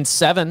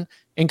 2-7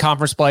 in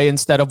conference play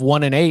instead of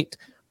 1-8.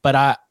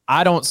 But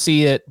I don't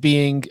see it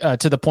being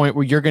to the point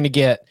where you're going to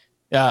get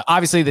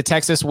obviously the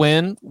Texas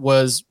win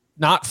was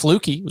not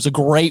fluky. It was a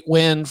great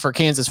win for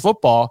Kansas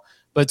football.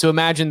 But to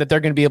imagine that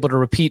they're going to be able to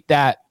repeat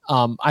that,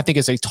 I think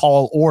is a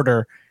tall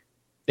order.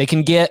 They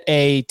can get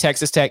a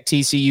Texas Tech,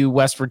 TCU,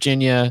 West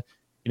Virginia.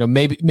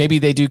 Maybe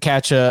they do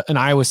catch an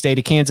Iowa State,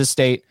 a Kansas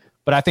State.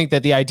 But I think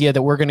that the idea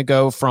that we're going to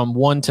go from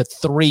 1 to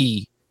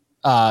 3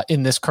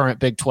 in this current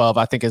Big 12,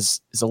 I think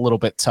is a little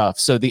bit tough.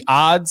 So the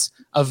odds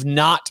of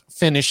not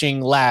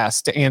finishing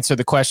last, to answer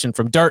the question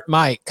from Dirt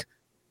Mike,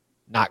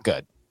 not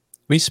good.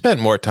 We spent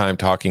more time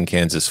talking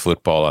Kansas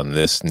football on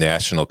this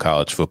national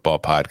college football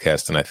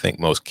podcast than I think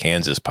most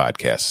Kansas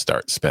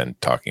podcasts spend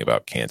talking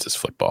about Kansas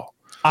football.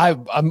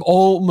 I'm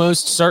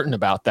almost certain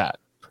about that.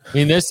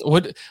 I mean,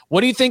 what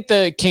do you think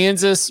the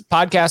Kansas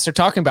podcasts are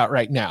talking about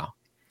right now?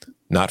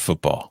 Not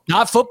football.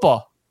 Not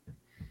football.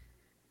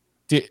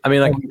 I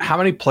mean, like, how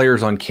many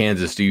players on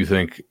Kansas do you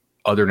think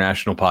other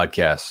national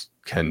podcasts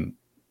can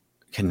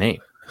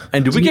name?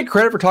 And do we get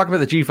credit for talking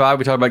about the G5?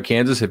 We talk about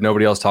Kansas if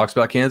nobody else talks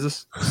about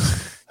Kansas.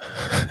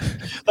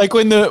 Like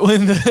when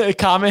the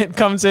comment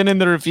comes in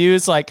the review,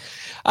 it's like,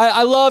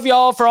 I love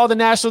y'all for all the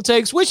national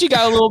takes. Wish you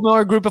got a little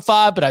more group of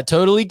 5, but I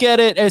totally get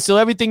it. And so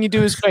everything you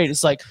do is great.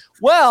 It's like,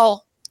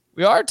 well,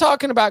 we are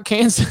talking about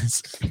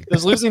Kansas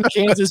because losing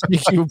Kansas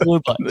makes you a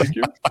blue blood.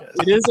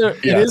 It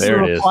is a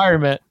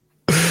requirement.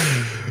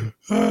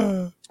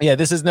 Yeah,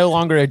 this is no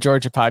longer a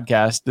Georgia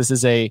podcast. This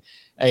is a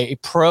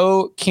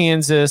pro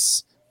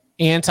Kansas,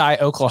 anti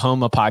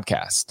Oklahoma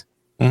podcast.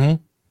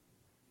 Mm-hmm.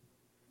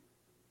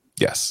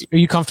 Yes. Are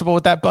you comfortable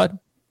with that, Bud?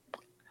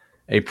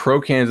 A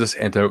pro Kansas,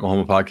 anti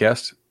Oklahoma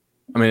podcast.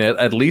 I mean,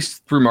 at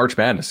least through March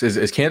Madness.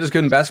 Is Kansas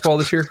good in basketball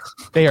this year?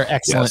 They are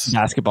excellent in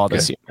basketball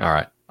this year. All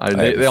right.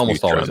 They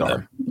almost always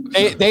are.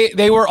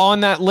 They were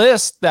on that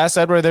list that I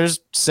said where there's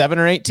 7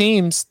 or 8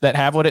 teams that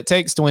have what it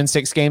takes to win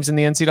 6 games in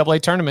the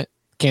NCAA tournament.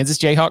 Kansas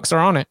Jayhawks are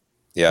on it.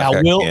 Yeah,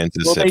 now,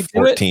 Kansas at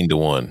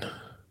 14-1.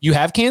 You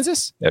have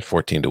Kansas? At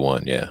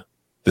 14-1, yeah.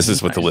 This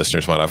is what the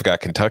listeners want. I've got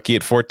Kentucky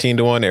at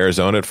 14-1,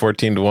 Arizona at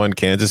 14-1,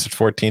 Kansas at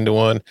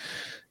 14-1,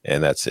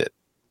 and that's it.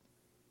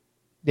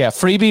 Yeah,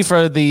 freebie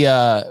for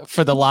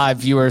the live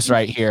viewers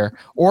right here.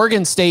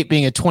 Oregon State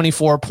being a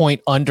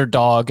 24-point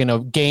underdog in a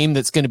game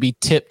that's going to be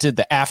tipped to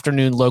the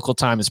afternoon local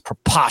time is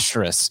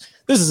preposterous.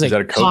 This is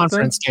a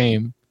conference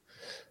game.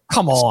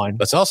 Come on.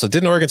 That's also,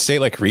 didn't Oregon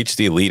State reach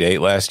the Elite 8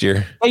 last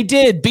year? They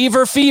did.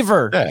 Beaver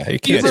Fever. Yeah, you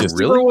can't Beaver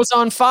Fever was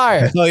on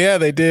fire. Oh yeah,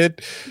 they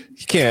did.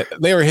 You can't.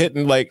 They were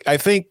hitting I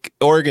think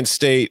Oregon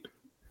State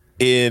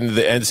in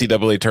the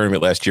NCAA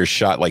tournament last year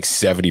shot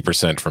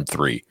 70% from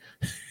 3.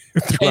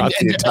 Throughout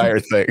the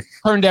entire thing.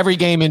 Turned every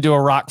game into a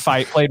rock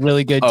fight, played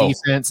really good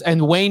defense.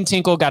 And Wayne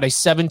Tinkle got a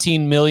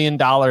 $17 million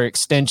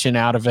extension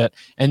out of it.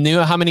 And you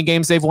know how many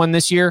games they've won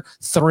this year?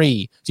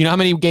 3. Do you know how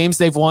many games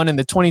they've won in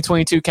the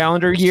 2022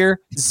 calendar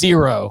year?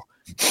 0.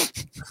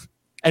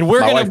 And we're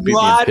going to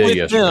ride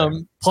with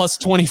them plus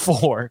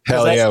 24.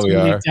 Hell yeah, we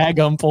are.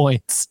 Daggum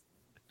points.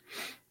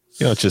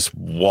 You don't just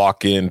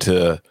walk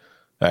into...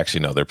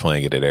 Actually, no, they're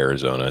playing it at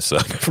Arizona, so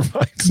never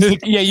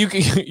mind. Yeah,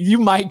 you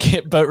might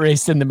get boat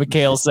raced in the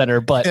McHale Center,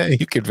 but yeah,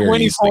 you could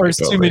 24 is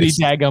too many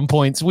daggum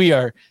points. We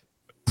are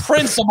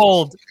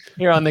principled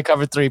here on the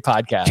Cover 3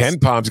 podcast. Ken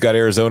Palm's got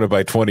Arizona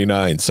by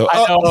 29, so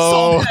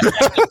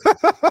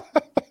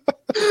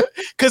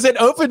because it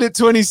opened at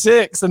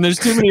 26, and there's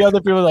too many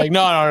other people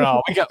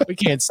no, we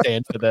can't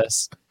stand for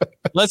this.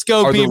 Let's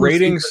go. Are the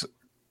ratings?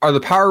 Are the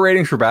power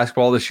ratings for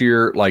basketball this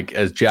year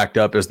as jacked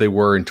up as they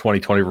were in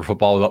 2020 for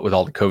football with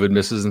all the COVID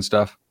misses and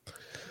stuff?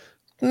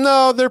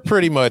 No, they're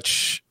pretty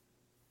much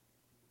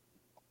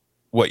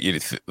what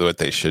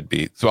they should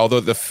be. So, although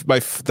the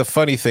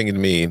funny thing to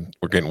me,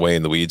 we're getting way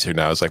in the weeds here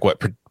now, is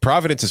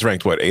Providence is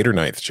ranked 8th or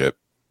 9th, Chip,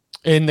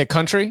 in the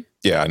country?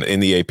 Yeah, in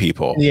the AP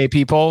poll. The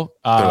AP poll,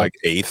 they're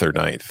 8th or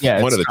 9th.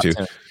 Yeah, one of the two.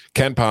 10.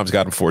 Ken Palm's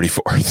got him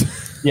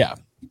 44th. Yeah.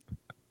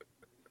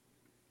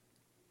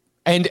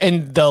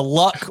 And the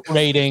luck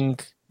rating,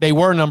 they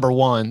were number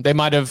 1. They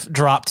might have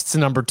dropped to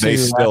number 2. They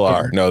still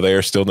are. No, they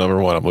are still number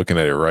 1. I'm looking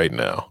at it right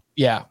now.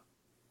 Yeah.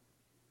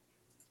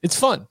 It's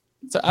fun.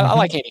 So I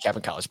like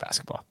handicapping college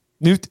basketball.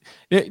 New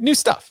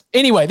stuff.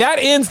 Anyway, that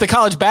ends the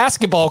college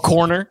basketball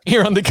corner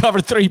here on the Cover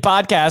 3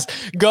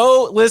 podcast.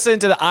 Go listen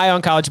to the Eye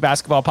on College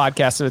Basketball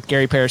podcast with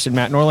Gary Parrish and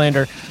Matt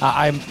Norlander.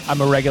 I'm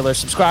a regular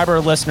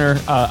subscriber, listener.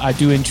 I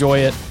do enjoy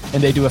it,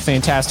 and they do a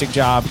fantastic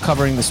job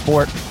covering the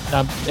sport.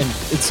 And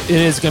it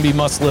is going to be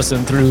must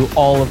listen through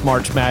all of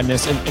March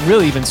Madness, and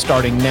really even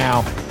starting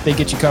now. They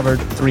get you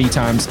covered 3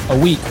 times a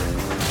week.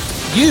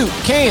 You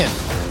can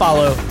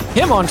follow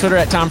him on Twitter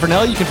at Tom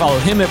Fernelli. You can follow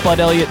him at Bud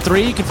Elliott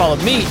 3. You can follow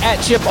me at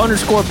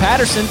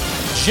Chip_Patterson.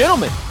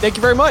 Gentlemen, thank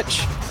you very much.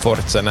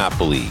 Forza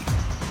Napoli.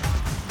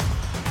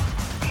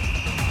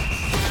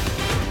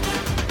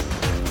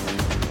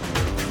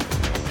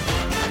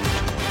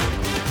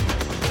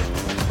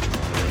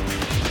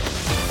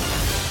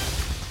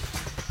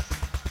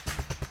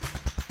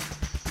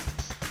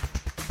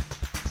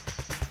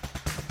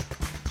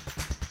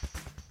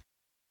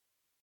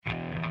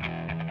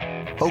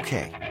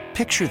 Okay,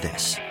 picture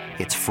this.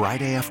 It's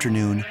Friday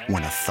afternoon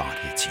when a thought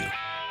hits you.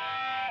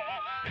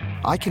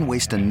 I can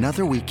waste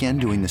another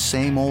weekend doing the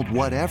same old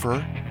whatever,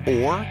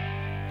 or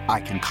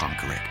I can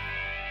conquer it.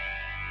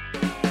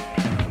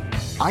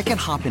 I can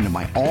hop into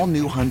my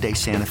all-new Hyundai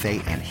Santa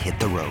Fe and hit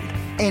the road.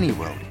 Any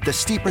road. The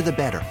steeper, the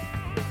better.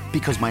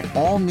 Because my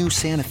all-new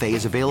Santa Fe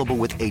is available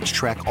with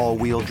H-Track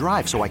all-wheel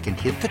drive, so I can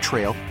hit the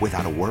trail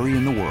without a worry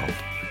in the world.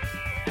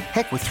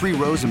 Heck, with 3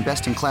 rows and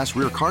best-in-class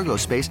rear cargo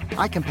space,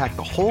 I can pack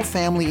the whole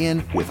family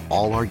in with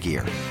all our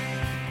gear.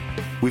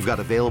 We've got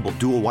available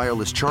dual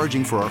wireless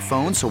charging for our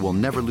phones, so we'll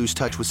never lose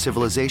touch with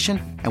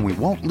civilization, and we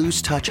won't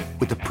lose touch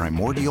with the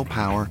primordial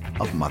power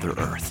of Mother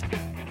Earth.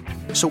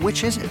 So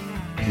which is it?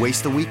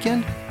 Waste the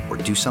weekend or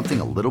do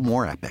something a little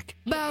more epic?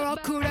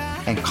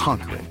 And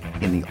conquer it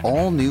in the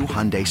all-new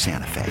Hyundai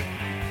Santa Fe.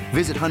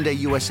 Visit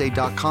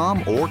HyundaiUSA.com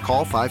or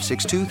call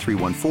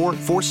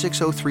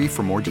 562-314-4603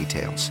 for more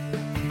details.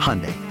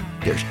 Hyundai,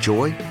 there's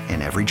joy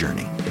in every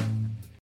journey.